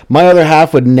face. My other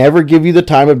half would never give you the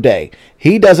time of day.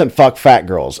 He doesn't fuck fat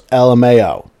girls.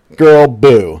 LMAO. Girl,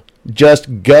 boo.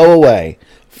 Just go away.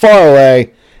 Far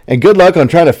away. And good luck on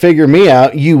trying to figure me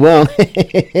out. You won't.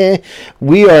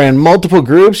 We are in multiple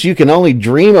groups. You can only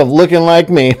dream of looking like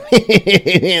me.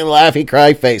 Laughy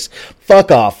cry face.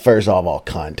 Fuck off, first of all,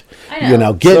 cunt. I know. You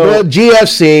know, get rid of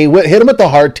GFC. Hit him with the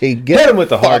hard T. Hit him with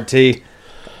the hard T.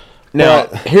 Now,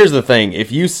 here's the thing.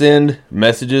 If you send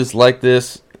messages like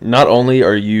this, not only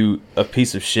are you a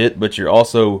piece of shit, but you're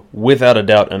also, without a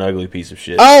doubt, an ugly piece of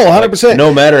shit. Oh, 100%. Like,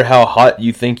 no matter how hot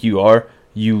you think you are,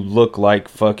 you look like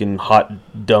fucking hot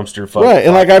dumpster fucking. Right,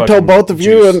 and like I've told both of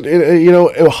you, juice. and you know,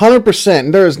 100%,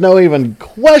 and there is no even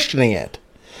questioning it.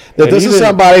 That And this is even-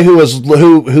 somebody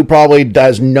who probably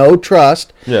does no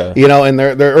trust. Yeah. You know, and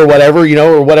they're or whatever, you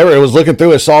know, or whatever. It was looking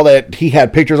through it, saw that he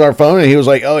had pictures on her phone, and he was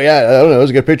like, "Oh yeah, I don't know, it was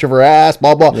a good picture of her ass."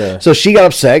 Blah blah. Yeah. So she got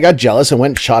upset, got jealous, and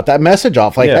went and shot that message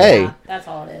off. Like, Yeah. hey, Yeah, that's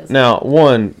all it is. Now,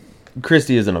 one,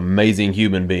 Christy is an amazing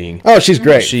human being. oh, she's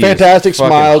great, She is fantastic, fucking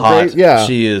smile, hot. great, yeah.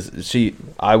 She.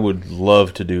 I would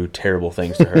love to do terrible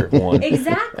things to her. One,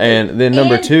 Exactly. and then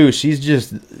number And two, she's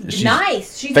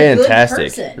nice. She's fantastic.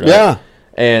 a good person. Right? Yeah.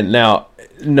 And now,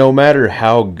 no matter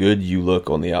how good you look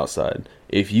on the outside,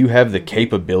 if you have the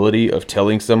capability of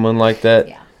telling someone like that,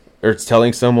 Yeah. or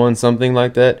telling someone something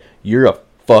like that, you're a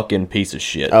fucking piece of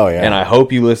shit. Oh, yeah. And I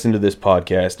hope you listen to this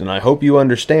podcast, and I hope you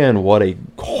understand what a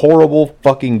horrible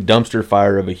fucking dumpster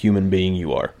fire of a human being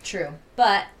you are. True.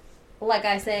 But, like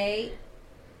I said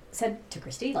to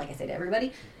Christy, like I say to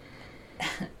everybody,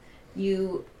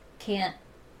 you can't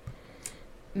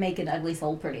make an ugly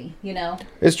soul pretty, you know?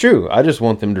 It's true. I just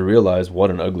want them to realize what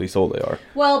an ugly soul they are.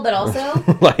 Well, but also...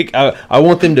 Like, I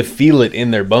want them to feel it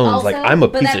in their bones. Like, I'm a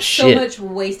but piece that's of shit. so much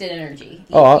wasted energy.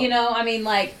 Oh, You know, I mean,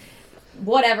 like,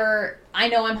 whatever. I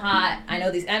know I'm hot. I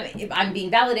know these. I'm being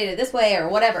validated this way or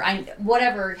whatever.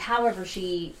 However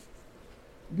she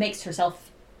makes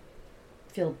herself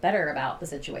feel better about the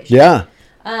situation. Yeah.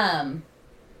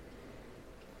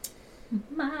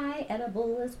 My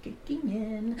edible is kicking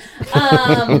in.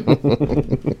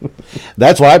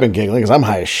 That's why I've been giggling, because I'm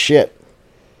high as shit.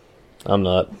 I'm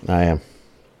not. I am.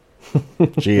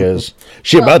 She is.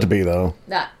 She Well- about to be, though.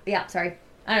 Yeah, sorry.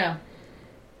 I don't know.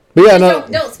 But yeah,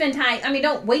 Just no. don't spend time. I mean,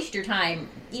 don't waste your time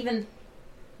even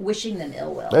wishing them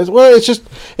ill will. Well,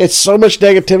 it's so much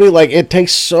negativity. Like, it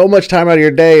takes so much time out of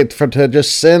your day to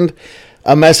just send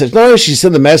a message. Not only she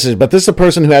send the message, but this is a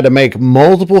person who had to make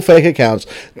multiple fake accounts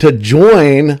to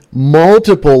join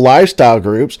multiple lifestyle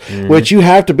groups, which you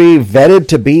have to be vetted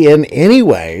to be in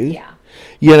anyway. Yeah.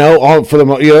 You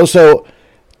know, so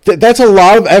that's a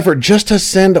lot of effort just to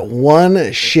send one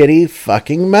shitty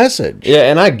fucking message. Yeah,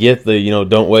 and I get the,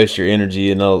 don't waste your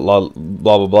energy and blah,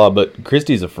 blah, blah, but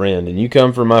Christy's a friend, and you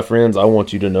come from my friends, I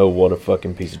want you to know what a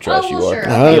fucking piece of trash you are.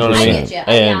 Sure. You know what I mean? get you.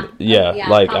 And, yeah,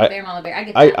 like, Papa Bear, Mama Bear. I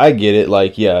get that. I get it.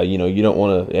 Like, yeah, you don't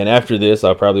want to, and after this,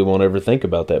 I probably won't ever think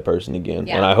about that person again.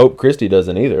 Yeah. And I hope Christy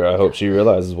doesn't either. I hope she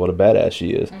realizes what a badass she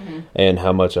is and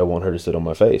how much I want her to sit on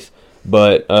my face.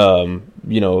 But, and,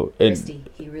 Christy,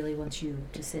 he really wants you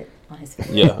to sit on his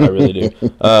face. yeah, I really do.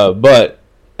 But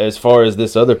as far as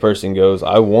this other person goes,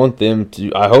 I want them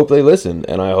to. I hope they listen,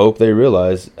 and I hope they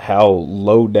realize how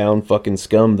low down fucking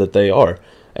scum that they are,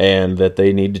 and that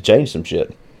they need to change some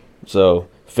shit. So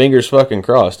fingers fucking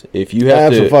crossed. If you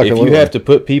have to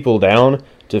put people down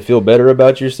to feel better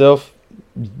about yourself,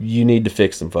 you need to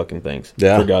fix some fucking things.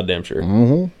 Yeah. For goddamn sure.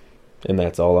 Mm-hmm. And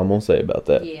that's all I'm gonna say about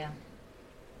that. Yeah.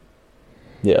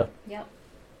 Yeah. Yep.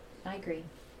 I agree.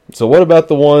 So what about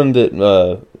the one that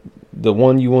the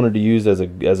one you wanted to use as a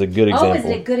good example? Oh, is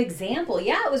it a good example?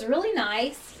 Yeah, it was really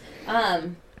nice.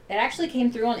 It actually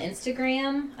came through on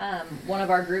Instagram. One of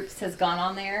our groups has gone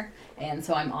on there, and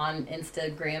so I'm on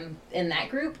Instagram in that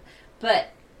group. But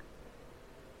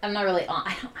I'm not really on.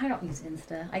 I don't use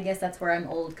Insta. I guess that's where I'm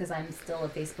old because I'm still a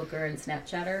Facebooker and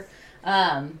Snapchatter.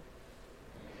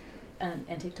 And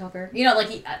TikToker.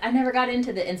 Like I never got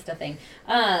into the Insta thing.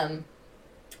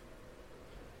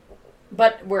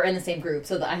 But we're in the same group,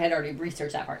 so I had already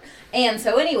researched that part. And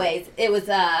so anyways, it was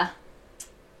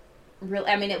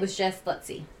it was just, let's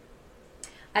see.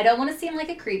 I don't want to seem like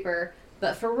a creeper,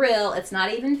 but for real, it's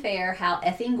not even fair how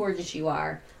effing gorgeous you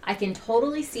are. I can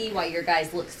totally see why your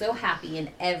guys look so happy in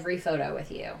every photo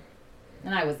with you.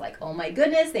 And I was like, oh my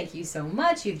goodness, thank you so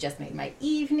much. You've just made my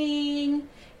evening.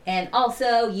 And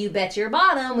also, you bet your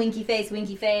bottom, winky face,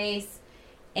 winky face.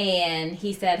 And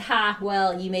he said, ha,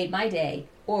 well, you made my day.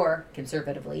 Or,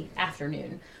 conservatively,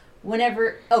 afternoon.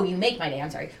 You make my day,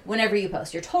 I'm sorry. Whenever you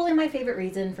post. You're totally my favorite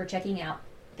reason for checking out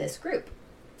this group.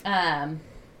 And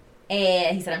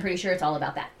he said, I'm pretty sure it's all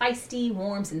about that feisty,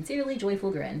 warm, sincerely joyful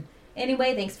grin.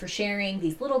 Anyway, thanks for sharing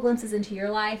these little glimpses into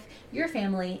your life, your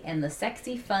family, and the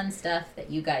sexy, fun stuff that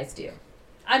you guys do.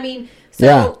 I mean,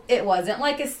 It wasn't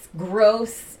like a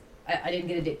gross... I didn't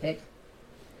get a dick pic.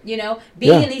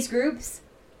 Being in these groups,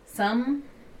 some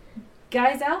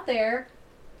guys out there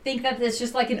think that it's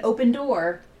just like an open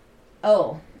door.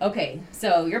 Oh, okay.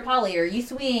 So you're poly, or you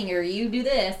swing, or you do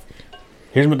this.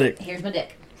 Here's my dick. Here's my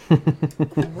dick.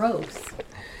 Gross.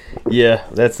 Yeah,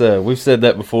 that's we've said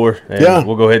that before. And Yeah.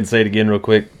 we'll go ahead and say it again real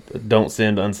quick. Don't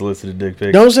send unsolicited dick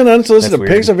pics. Don't send unsolicited That's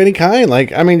pics weird. of any kind.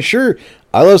 Like, I mean, sure,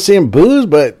 I love seeing boobs,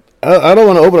 but I don't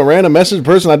want to open a random message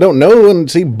person I don't know and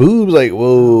see boobs. Like,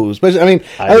 whoa. Especially, I mean,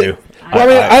 I do. Well, I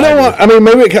mean, I don't want. I mean,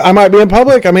 maybe I might be in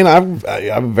public. I mean, I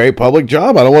have a very public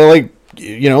job. I don't want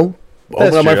to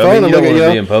open up my phone and look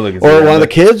at in public or one of the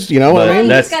kids. You know what I Well, mean? you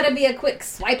That's- just got to be a quick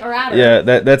swiper outer. Yeah,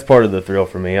 that's part of the thrill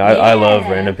for me. I love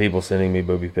Yeah. random people sending me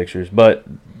booby pictures, but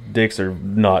dicks are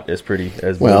not as pretty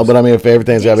as Well, boobs. but I mean, if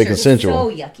everything's got to be Dicks are consensual.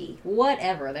 So yucky.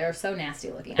 Whatever. They're so nasty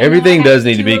looking. I know Everything I does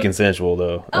have need to be two- consensual,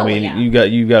 though. Oh, I mean, yeah.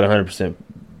 you got 100%,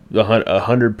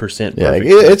 100% Yeah,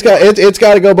 perfect. it's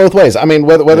got to go both ways. I mean,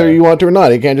 whether you want to or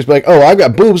not, you can't just be like, "Oh, I've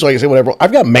got boobs," so I can say whatever.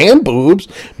 I've got man boobs.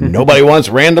 Nobody wants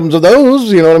randoms of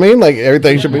those. You know what I mean? Like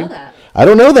everything should be. know that. I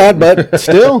don't know that, but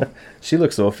still, She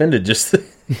looks so offended. Just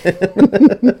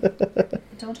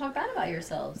Don't talk bad about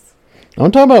yourselves. I'm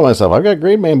talking about myself. I've got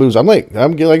great man boobs. I'm like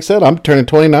I said, I'm turning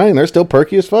 29. They're still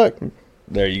perky as fuck.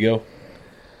 there you go.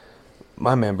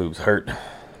 My man boobs hurt.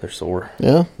 They're sore.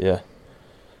 Yeah, Yeah,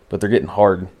 but they're getting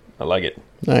hard. I like it.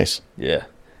 nice. Yeah,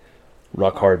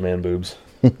 rock hard man boobs.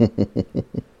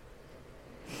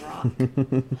 Rock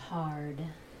hard.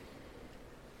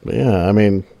 But yeah, I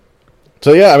mean,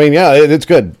 so yeah, it's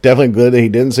good. Definitely good that he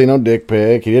didn't see no dick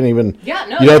pic. He didn't even. Yeah,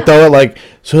 no, You don't yeah. throw it like,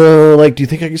 so like, do you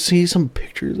think I could see some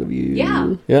pictures of you?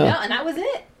 Yeah. Yeah. No, and that was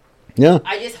it. Yeah.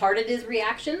 I just hearted his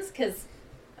reactions because,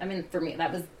 I mean, for me,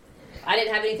 that was. I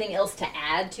didn't have anything else to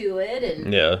add to it,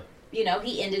 and Yeah,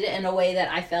 he ended it in a way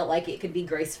that I felt like it could be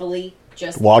gracefully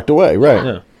just. Walked away, right.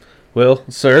 yeah. Well,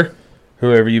 sir,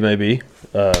 whoever you may be,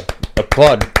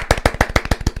 applaud.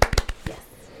 Yes.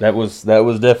 That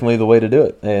was definitely the way to do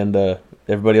it, and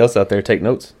everybody else out there, take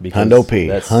notes because Hundo P.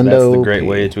 That's Hundo the great P.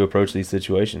 way to approach these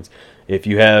situations. If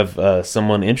you have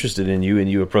someone interested in you and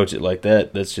you approach it like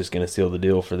that, that's just going to seal the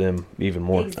deal for them even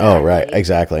more. Exactly. Oh, right.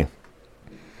 Exactly.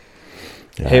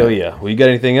 Hell yeah! Well, you got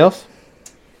anything else?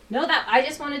 No, that I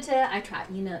just wanted to. I tried,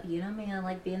 you know me. I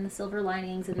like being the silver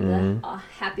linings and the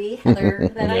happy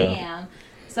Heather that I Yeah. am.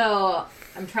 So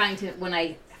I'm trying to. When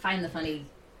I find the funny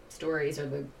stories or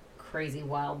the crazy,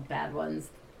 wild, bad ones,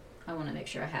 I want to make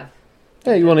sure I have.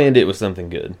 Yeah, you want to end it with something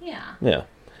good. Yeah. Yeah,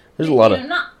 there's a lot of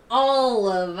Not all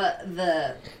of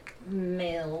the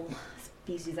male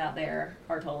species out there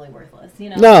are totally worthless.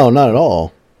 No, not at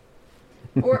all.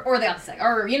 or the opposite,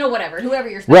 or whatever, whoever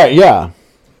you're. Right, yeah.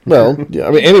 Well, yeah,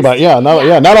 I mean, anybody, not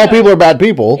all people are bad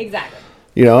people. Exactly.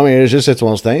 I mean, it's one of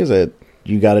those things that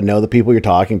you got to know the people you're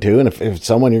talking to, and if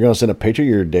someone you're going to send a picture of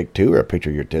your dick to, or a picture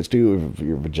of your tits to, or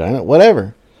your vagina,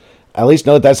 whatever, at least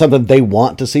know that that's something they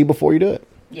want to see before you do it.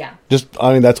 Yeah.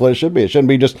 That's what it should be. It shouldn't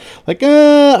be just like,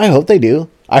 I hope they do.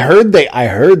 I heard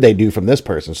they do from this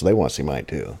person, so they want to see mine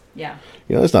too. Yeah.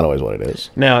 That's not always what it is.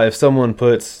 Now, if someone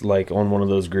puts like on one of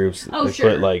those groups, Oh, they sure.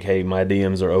 put like, "Hey, my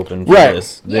DMs are open for Right.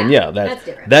 this," then Yeah, yeah, that's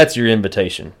different. that's your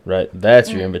invitation, right? That's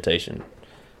your invitation.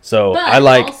 So But I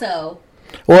like, also.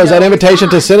 Well, is that no invitation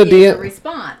to response send a is DM? a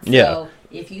response. Yeah. So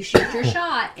if you shoot your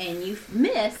shot and you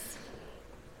miss,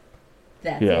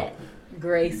 that's Yeah. it.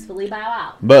 Gracefully bow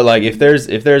out. but like if there's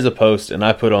a post and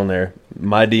I put on there,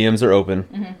 my DMs are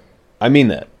open, I mean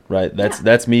that, right?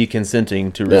 That's me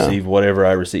consenting to Yeah. receive whatever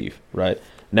I receive, right?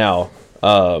 Now,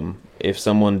 if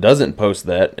someone doesn't post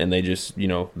that and they just,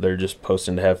 they're just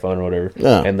posting to have fun or whatever,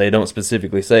 Yeah. and they don't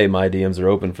specifically say my DMs are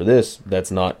open for this,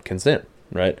 that's not consent,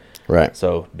 right? Right.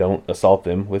 So don't assault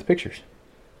them with pictures.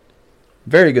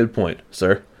 Very good point,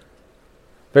 sir.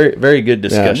 Very, very good Yeah,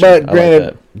 discussion. but I like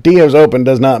granted, DMs open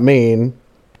does not mean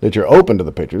that you're open to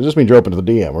the picture. It just means you're open to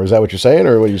the DM. Or is that what you're saying,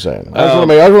 or what are you saying? I just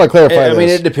want to clarify I mean,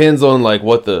 this. it depends on like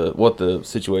what the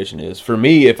situation is. For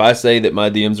me, if I say that my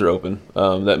DMs are open,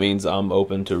 that means I'm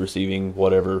open to receiving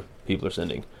whatever people are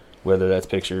sending, whether that's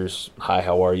pictures, hi,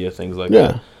 how are you, things like Yeah.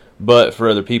 that. But for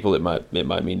other people, it might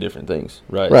mean different things,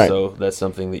 right? Right. So that's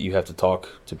something that you have to talk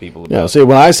to people about. Yeah, see,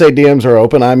 when I say DMs are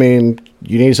open, I mean,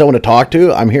 you need someone to talk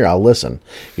to, I'm here, I'll listen.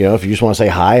 If you just want to say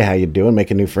hi, how you doing,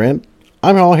 make a new friend,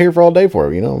 I'm all here for all day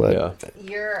for you, but Yeah.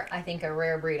 You're, I think, a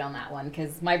rare breed on that one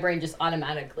because my brain just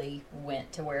automatically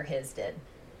went to where his did.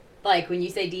 Like when you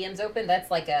say DMs open,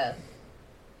 that's like a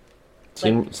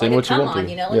Seen like what a you come want on,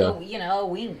 to. like a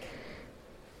wink.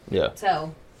 Yeah.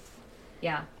 So,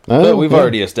 yeah. But we've yeah.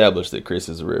 already established that Chris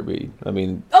is a rare breed. I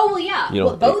mean, Oh well, yeah. You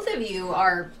Well, don't both of you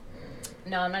are.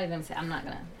 No, I'm not even gonna say. I'm not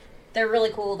gonna. They're really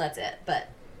cool. That's it. But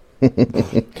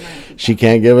she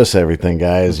can't give us everything,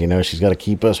 guys. She's got to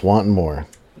keep us wanting more.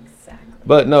 exactly.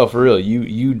 but no, for real,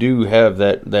 you do have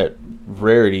that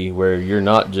rarity where you're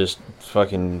not just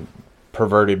fucking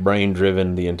perverted brain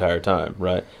driven the entire time,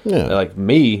 right? Yeah. Like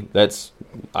me, that's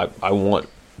I want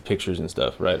pictures and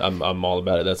stuff, right? I'm all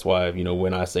about it. That's why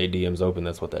when I say DMs open,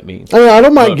 that's what that means. I mean, I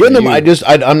don't mind But getting for them.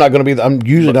 you- I'm not going to be. I'm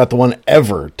usually not the one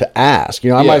ever to ask. I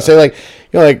Yeah. might say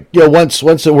once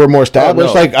we're more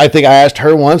established. no. Like I think I asked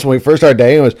her once when we first started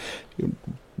dating. It was,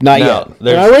 Not Now, yet. And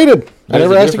there's- I waited. I There's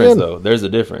never a asked difference, again. though. There's a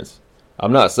difference.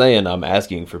 I'm not saying I'm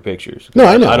asking for pictures. No,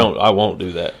 I know. I won't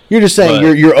do that. You're just saying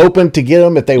But- you're open to get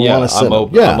them if they Yeah, want to send I'm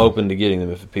open. them. Yeah. I'm open to getting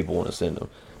them if people want to send them.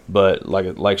 But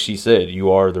like she said,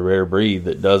 you are the rare breed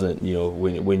that doesn't.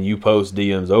 When you post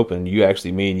DMs open, you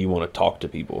actually mean you want to talk to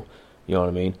people. You know what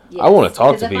I mean? I want to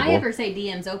talk to Because people. if I ever say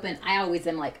DMs open, I always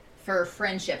am like for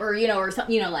friendship or or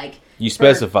something. Like You for-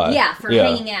 specify. Yeah, for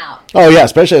Yeah. hanging out. Oh yeah,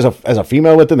 especially as a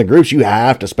female within the groups, you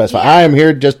have to specify. Yeah. I am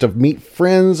here just to meet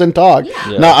friends and talk.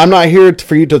 Yeah. Yeah. No, I'm not here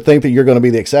for you to think that you're going to be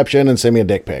the exception and send me a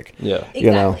dick pic. Yeah. Exactly.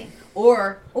 You know.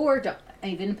 Or don't,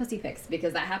 even pussy pics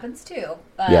because that happens too.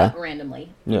 Yeah.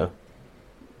 Randomly. Yeah.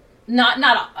 Not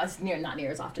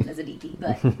near as often as a DP,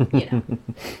 but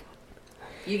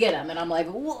you get them, and I'm like,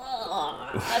 whoa,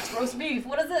 that's roast beef.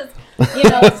 What is this?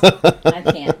 I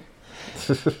can't.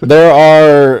 There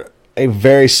are a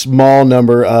very small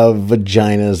number of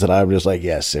vaginas that I'm just like,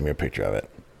 yes, send me a picture of it.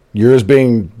 Yours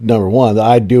being number one.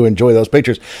 I do enjoy those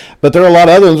pictures, but there are a lot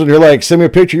of other ones when you're like, send me a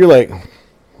picture. You're like,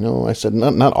 no, I said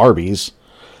not Arby's.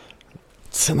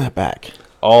 Send that back.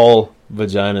 All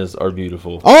vaginas are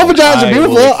beautiful. All vaginas are I will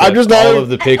beautiful. accept I'm just not- all of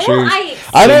the pictures.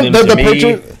 I Send don't- them the to me.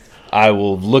 picture- I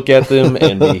will look at them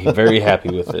and be very happy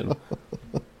with them.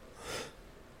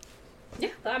 Yeah,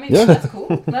 I mean Yeah. that's cool.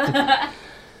 All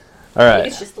right.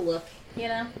 It's just the look,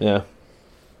 Yeah.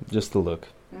 Just the look.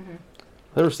 Mm-hmm.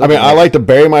 There was I mean, something I else. like to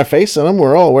bury my face in them.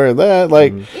 We're all aware of that.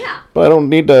 Like, Yeah. but I don't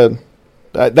need to.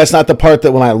 That's not the part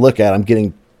that when I look at, I'm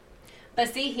getting.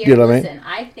 But see here, You know what I mean? listen,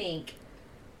 I think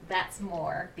that's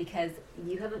more because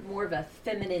you have more of a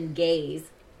feminine gaze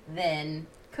than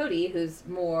Cody, who's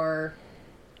more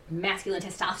masculine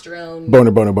testosterone.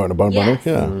 Boner. Yes.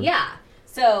 Yeah. Yeah.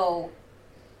 So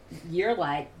you're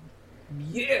like,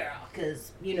 yeah,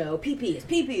 because, pee-pee is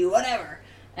pee-pee, whatever.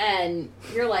 And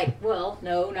you're like, well,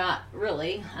 no, not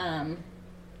really.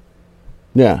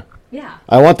 Yeah. Yeah.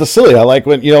 I want the silly. I like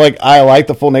when I like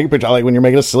the full naked picture. I like when you're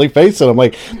making a silly face, and I'm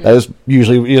like, that is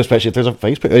usually, especially if there's a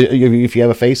face. If you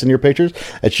have a face in your pictures,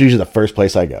 that's usually the first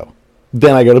place I go.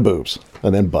 Then I go to boobs,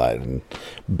 and then butt and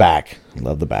back.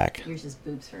 Love the back. Yours is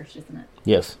boobs first, isn't it?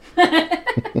 Yes.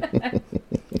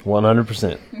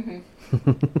 100%.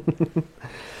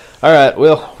 All right.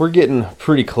 Well, we're getting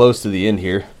pretty close to the end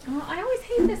here. Oh, I always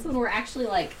hate this when we're actually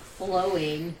like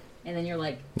flowing, and then you're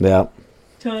like, Yeah.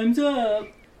 time's up.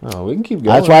 Oh, we can keep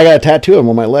going. That's why I got a tattoo of him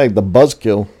on my leg. The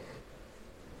Buzzkill.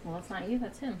 Well, that's not you,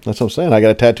 that's him. That's what I'm saying. I got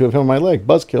a tattoo of him on my leg.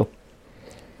 Buzzkill.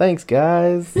 Thanks,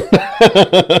 guys.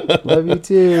 Love you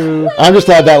too. I'm just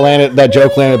glad that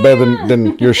joke landed better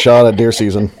than your shot at deer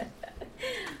season.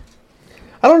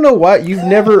 I don't know why you've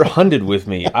never hunted with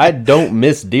me. I don't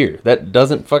miss deer. That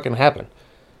doesn't fucking happen.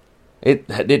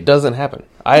 It doesn't happen.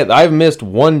 I've missed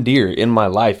one deer in my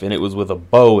life, and it was with a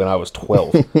bow, and I was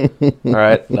 12. All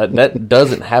right, that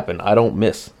doesn't happen. I don't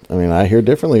miss. I mean, I hear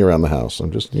differently around the house.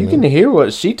 I'm just You can hear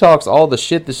what she talks, all the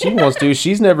shit that she wants to.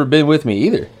 She's never been with me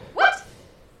either. What?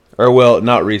 Or well,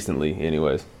 not recently,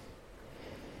 anyways.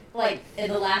 Like in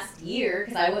the last year,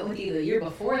 because I went with you the year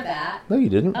before that. No, you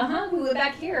didn't. We went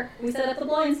back here. We set up the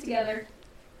blinds together.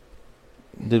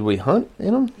 Did we hunt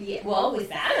in them? Yeah, well, we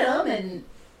sat at them and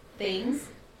things.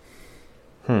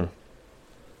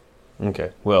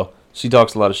 Okay. Well, she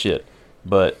talks a lot of shit,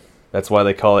 but that's why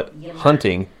they call it Yeah.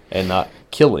 hunting and not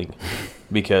killing,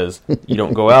 because you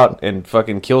don't go out and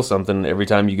fucking kill something every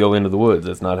time you go into the woods.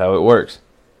 That's not how it works.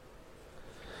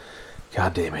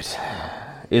 God damn it.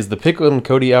 Is the Pickle and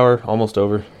Cody hour almost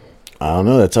over? I don't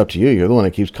know. That's up to you. You're the one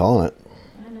that keeps calling it.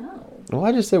 I know. Well,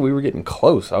 I just said we were getting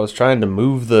close. I was trying to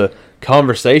move the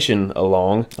conversation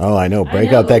along. Oh, I know. Break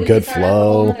I know, out but that we good could start up a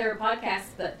whole flow. other podcast,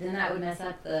 but then that would mess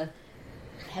up the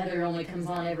Heather only comes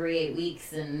on every 8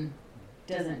 weeks and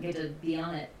doesn't get to be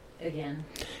on it again.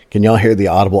 Can y'all hear the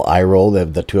audible eye roll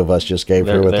that the two of us just gave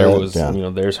her with There that? was, Yeah.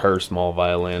 there's her small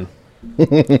violin. My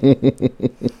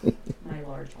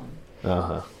large one.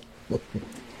 Uh-huh.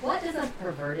 What does a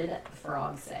perverted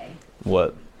frog say?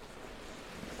 What?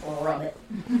 Rub it.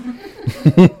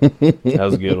 That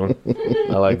was a good one.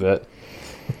 I like that.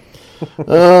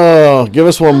 Oh, give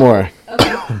us one more.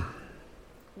 Okay.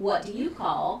 What do you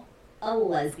call a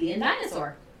lesbian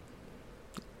dinosaur?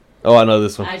 Oh, I know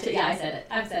this one. I said it.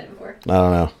 I've said it before. I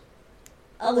don't know.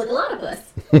 A Ligalotopus.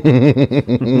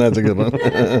 That's a good one.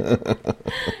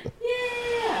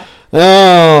 Yeah.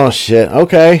 Oh shit.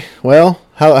 Okay. Well,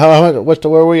 how much?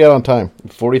 Where were we at on time?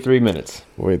 43 minutes.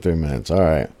 43 minutes. All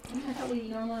right. I thought we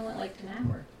normally went like an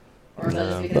hour. Or is that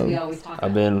just because we always talk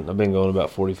I've about been going about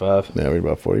 45. Yeah, we're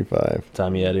about 45.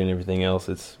 Time you add in everything else,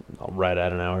 it's right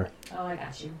at an hour. Oh, I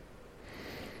got you.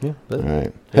 Yeah. All right.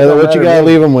 It Heather, don't what you matter gotta to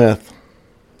me. leave them with?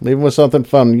 Leave them with something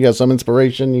fun. You got some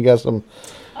inspiration. You got some.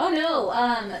 Oh no.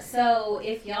 So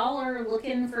if y'all are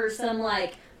looking for some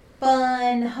like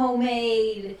fun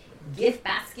homemade gift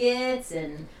baskets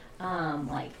and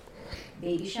like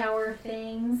baby shower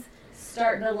things,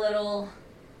 starting a little,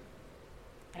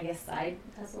 I guess, side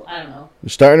hustle. I don't know. You're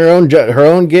starting her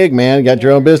own gig, man. Got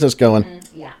your own business going.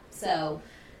 Yeah. So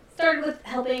started with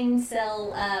helping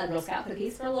sell Girl Scout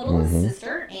cookies for a little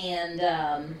sister, and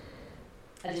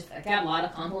I got a lot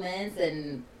of compliments,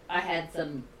 and I had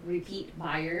some repeat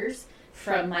buyers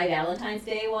from my Valentine's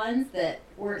Day ones that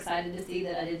were excited to see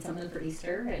that I did something for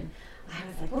Easter, and I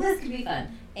was like, well, this could be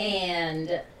fun.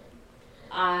 And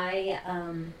I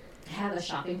have a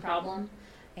shopping problem,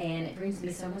 and it brings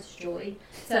me so much joy.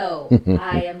 So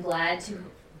I am glad to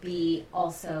be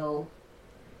also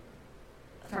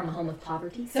from a home of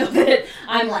poverty, so that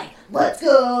I'm like, let's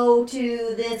go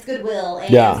to this Goodwill and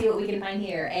see what we can find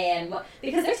here, and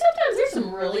because there's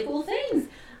some really cool things.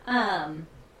 And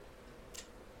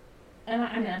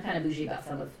I'm kind of bougie about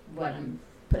some of what I'm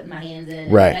putting my hands in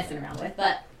and messing around with,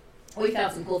 but we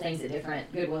found some cool things at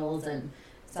different Goodwills and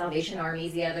Salvation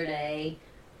Armies the other day,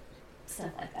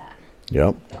 stuff like that.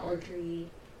 Yep. Dollar Tree.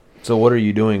 So what are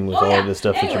you doing with all of the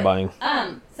stuff that you're buying?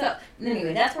 So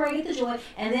anyway, that's where I get the joy,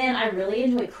 and then I really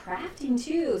enjoy crafting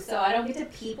too. So I don't get to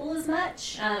people as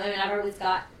much. I mean, I've always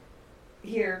got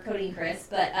here Cody and Chris,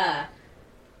 but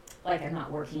like I'm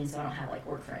not working, so I don't have like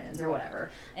work friends or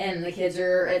whatever, and the kids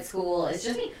are at school. It's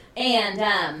just me, and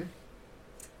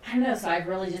I don't know. So I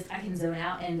really I can zone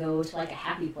out and go to like a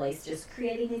happy place, just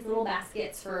creating these little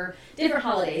baskets for different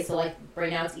holidays. So like right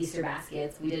now it's Easter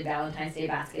baskets. We did Valentine's Day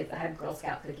baskets that had Girl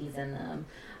Scout cookies in them.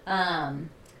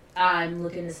 I'm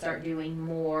looking to start doing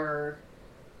more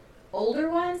older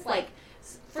ones, like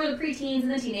for the preteens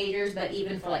and the teenagers, but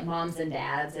even for like moms and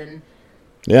dads and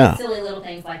silly little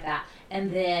things like that. And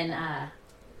then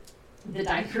the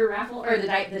diaper raffle or the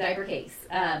diaper case.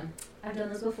 I've done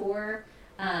this before.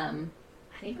 I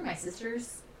think for my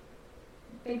sister's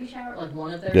baby shower, like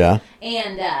one of theirs. Yeah.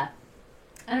 And I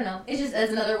don't know. It's just as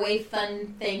another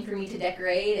fun thing for me to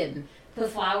decorate and put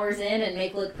flowers in and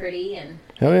make look pretty. And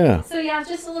hell yeah. So yeah,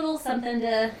 just a little something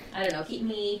to, I don't know, keep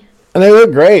me. And they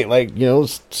look great. Like,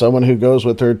 someone who goes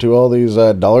with her to all these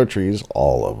Dollar Trees,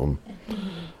 all of them.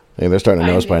 Hey, they're starting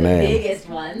to know us by name. The biggest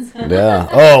ones. Yeah.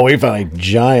 Oh, we found a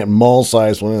giant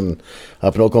mall-sized one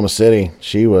up in Oklahoma City.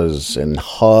 She was in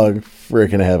hog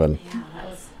freaking heaven. Yeah, that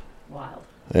was wild.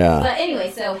 Yeah. But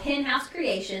anyway, so Hen House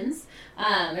Creations.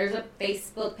 There's a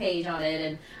Facebook page on it,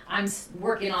 and I'm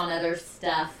working on other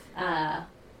stuff,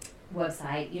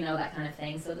 website, that kind of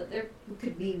thing, so that there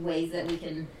could be ways that we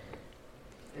can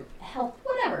help,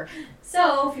 whatever.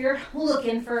 So if you're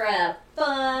looking for a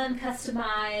fun,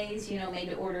 customized,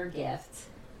 made-to-order gift,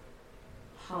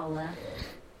 holla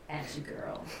at you,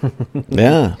 girl.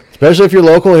 Yeah. Especially if you're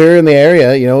local here in the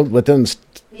area, within,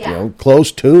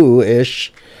 close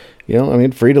to-ish,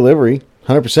 free delivery.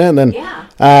 100%. Then,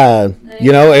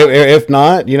 if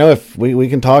not, if we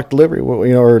can talk delivery,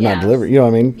 or not delivery,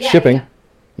 shipping.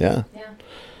 Yeah.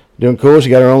 Doing cool. She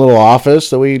got her own little office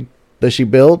that she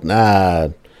built.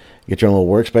 Get your own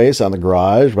little workspace on the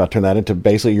garage. About to turn that into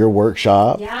basically your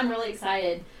workshop. Yeah, I'm really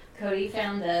excited. Cody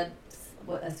found a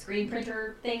screen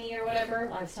printer thingy or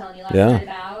whatever I was telling you last night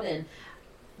about, and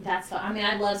that's fun. I mean,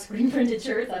 I love screen printed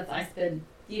shirts. I spend.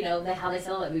 How they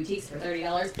sell at boutiques for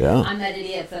 $30. Yeah. I'm that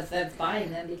idiot that's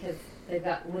buying them because they've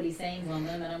got Woody sayings on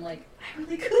them, and I'm like, I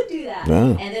really could do that.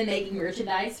 Yeah. And then making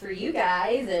merchandise for you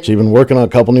guys. And she's been working on a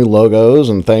couple new logos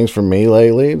and things for me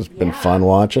lately. It's been fun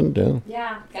watching. Yeah.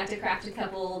 Yeah, got to craft a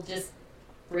couple just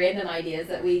random ideas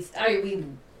that we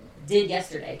did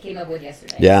yesterday, came up with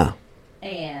yesterday. Yeah.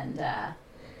 And that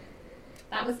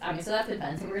was, so that's been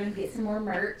fun. So we're going to get some more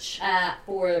merch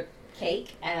for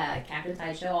Cake, Captain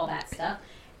Sideshow, all that stuff,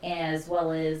 as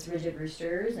well as Rigid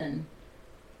Roosters, and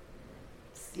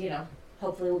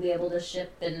hopefully we'll be able to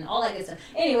ship and all that good stuff.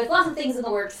 Anyways, lots of things in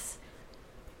the works.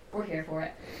 We're here for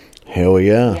it. Hell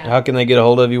yeah. How can they get a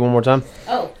hold of you one more time?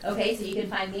 Oh, okay. So you can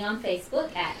find me on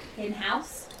Facebook at Hen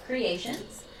House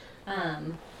Creations.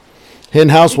 Hen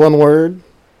House, one word?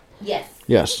 Yes.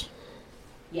 Yes.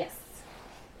 Yes.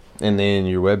 And then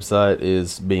your website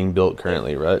is being built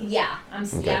currently, right? Yeah, I'm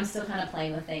still kind of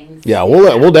playing with things. Yeah,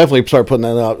 we'll definitely start putting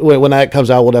that out. When that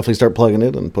comes out, we'll definitely start plugging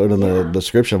it and put it in the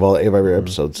description of every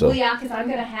episode. So. Well, yeah, because I'm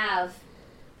gonna have.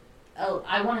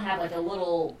 I want to have like a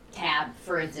little tab,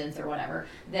 for instance, or whatever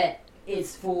that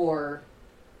is for.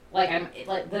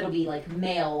 That'll be like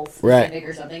male specific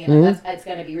or something, and it's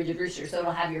gonna be Rigid Rooster, so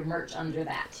it'll have your merch under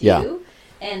that too. Yeah.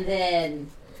 And then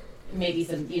maybe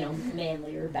some,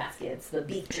 manlier baskets, the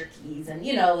beef jerkies, and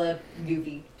the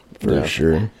goofy For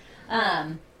sure.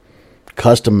 Um,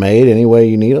 Custom made any way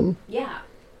you need them. yeah.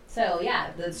 So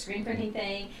yeah, the screen printing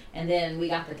thing, and then we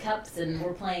got the cups, and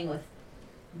we're playing with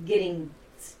getting.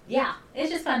 Yeah, it's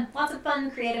just fun. Lots of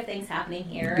fun, creative things happening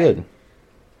here. Good.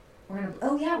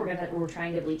 We're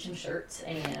trying to bleach some shirts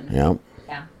and Yep.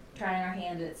 yeah, trying our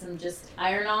hand at some just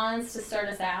iron-ons to start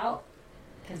us out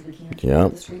because we can't Yep.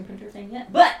 do the screen printer thing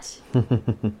yet. But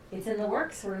it's in the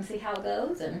works. We're gonna see how it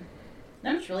goes, and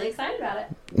I'm just really excited about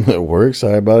it. We're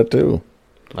excited about it too.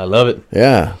 I love it.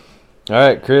 Yeah. All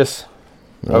right, Chris.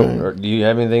 All Oh, right. or do you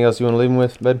have anything else you want to leave him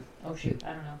with, bud? Oh shoot,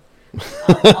 I don't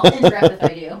know. I'll interrupt if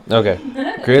I do. Okay.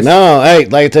 Chris? No, hey,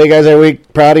 like I tell you guys every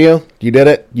week, proud of you. You did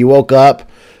it. You woke up.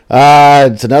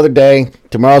 It's another day.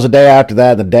 Tomorrow's the day after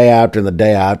that, the day after, and the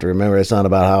day after. Remember, it's not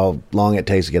about how long it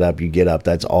takes to get up. You get up.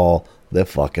 That's all that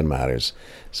fucking matters.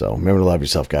 So remember to love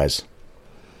yourself, guys.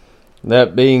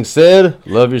 That being said,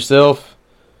 love yourself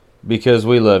because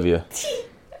we love you.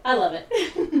 I love it.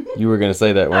 You were going to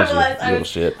say that, weren't you? I Little was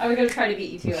shit. I was gonna try to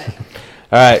beat you to it.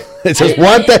 All right. It's just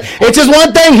one thing. It's just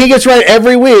one thing he gets right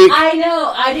every week. I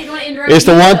know. I didn't want to interrupt. It's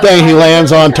the you, one though. thing he I was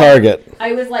lands really on trying- target.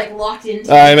 I was like locked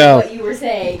into I know. what you were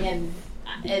saying, and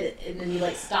then you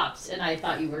like stopped, and I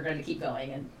thought you were going to keep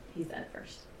going, and he said it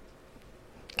first.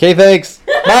 Okay, thanks.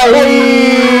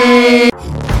 Bye.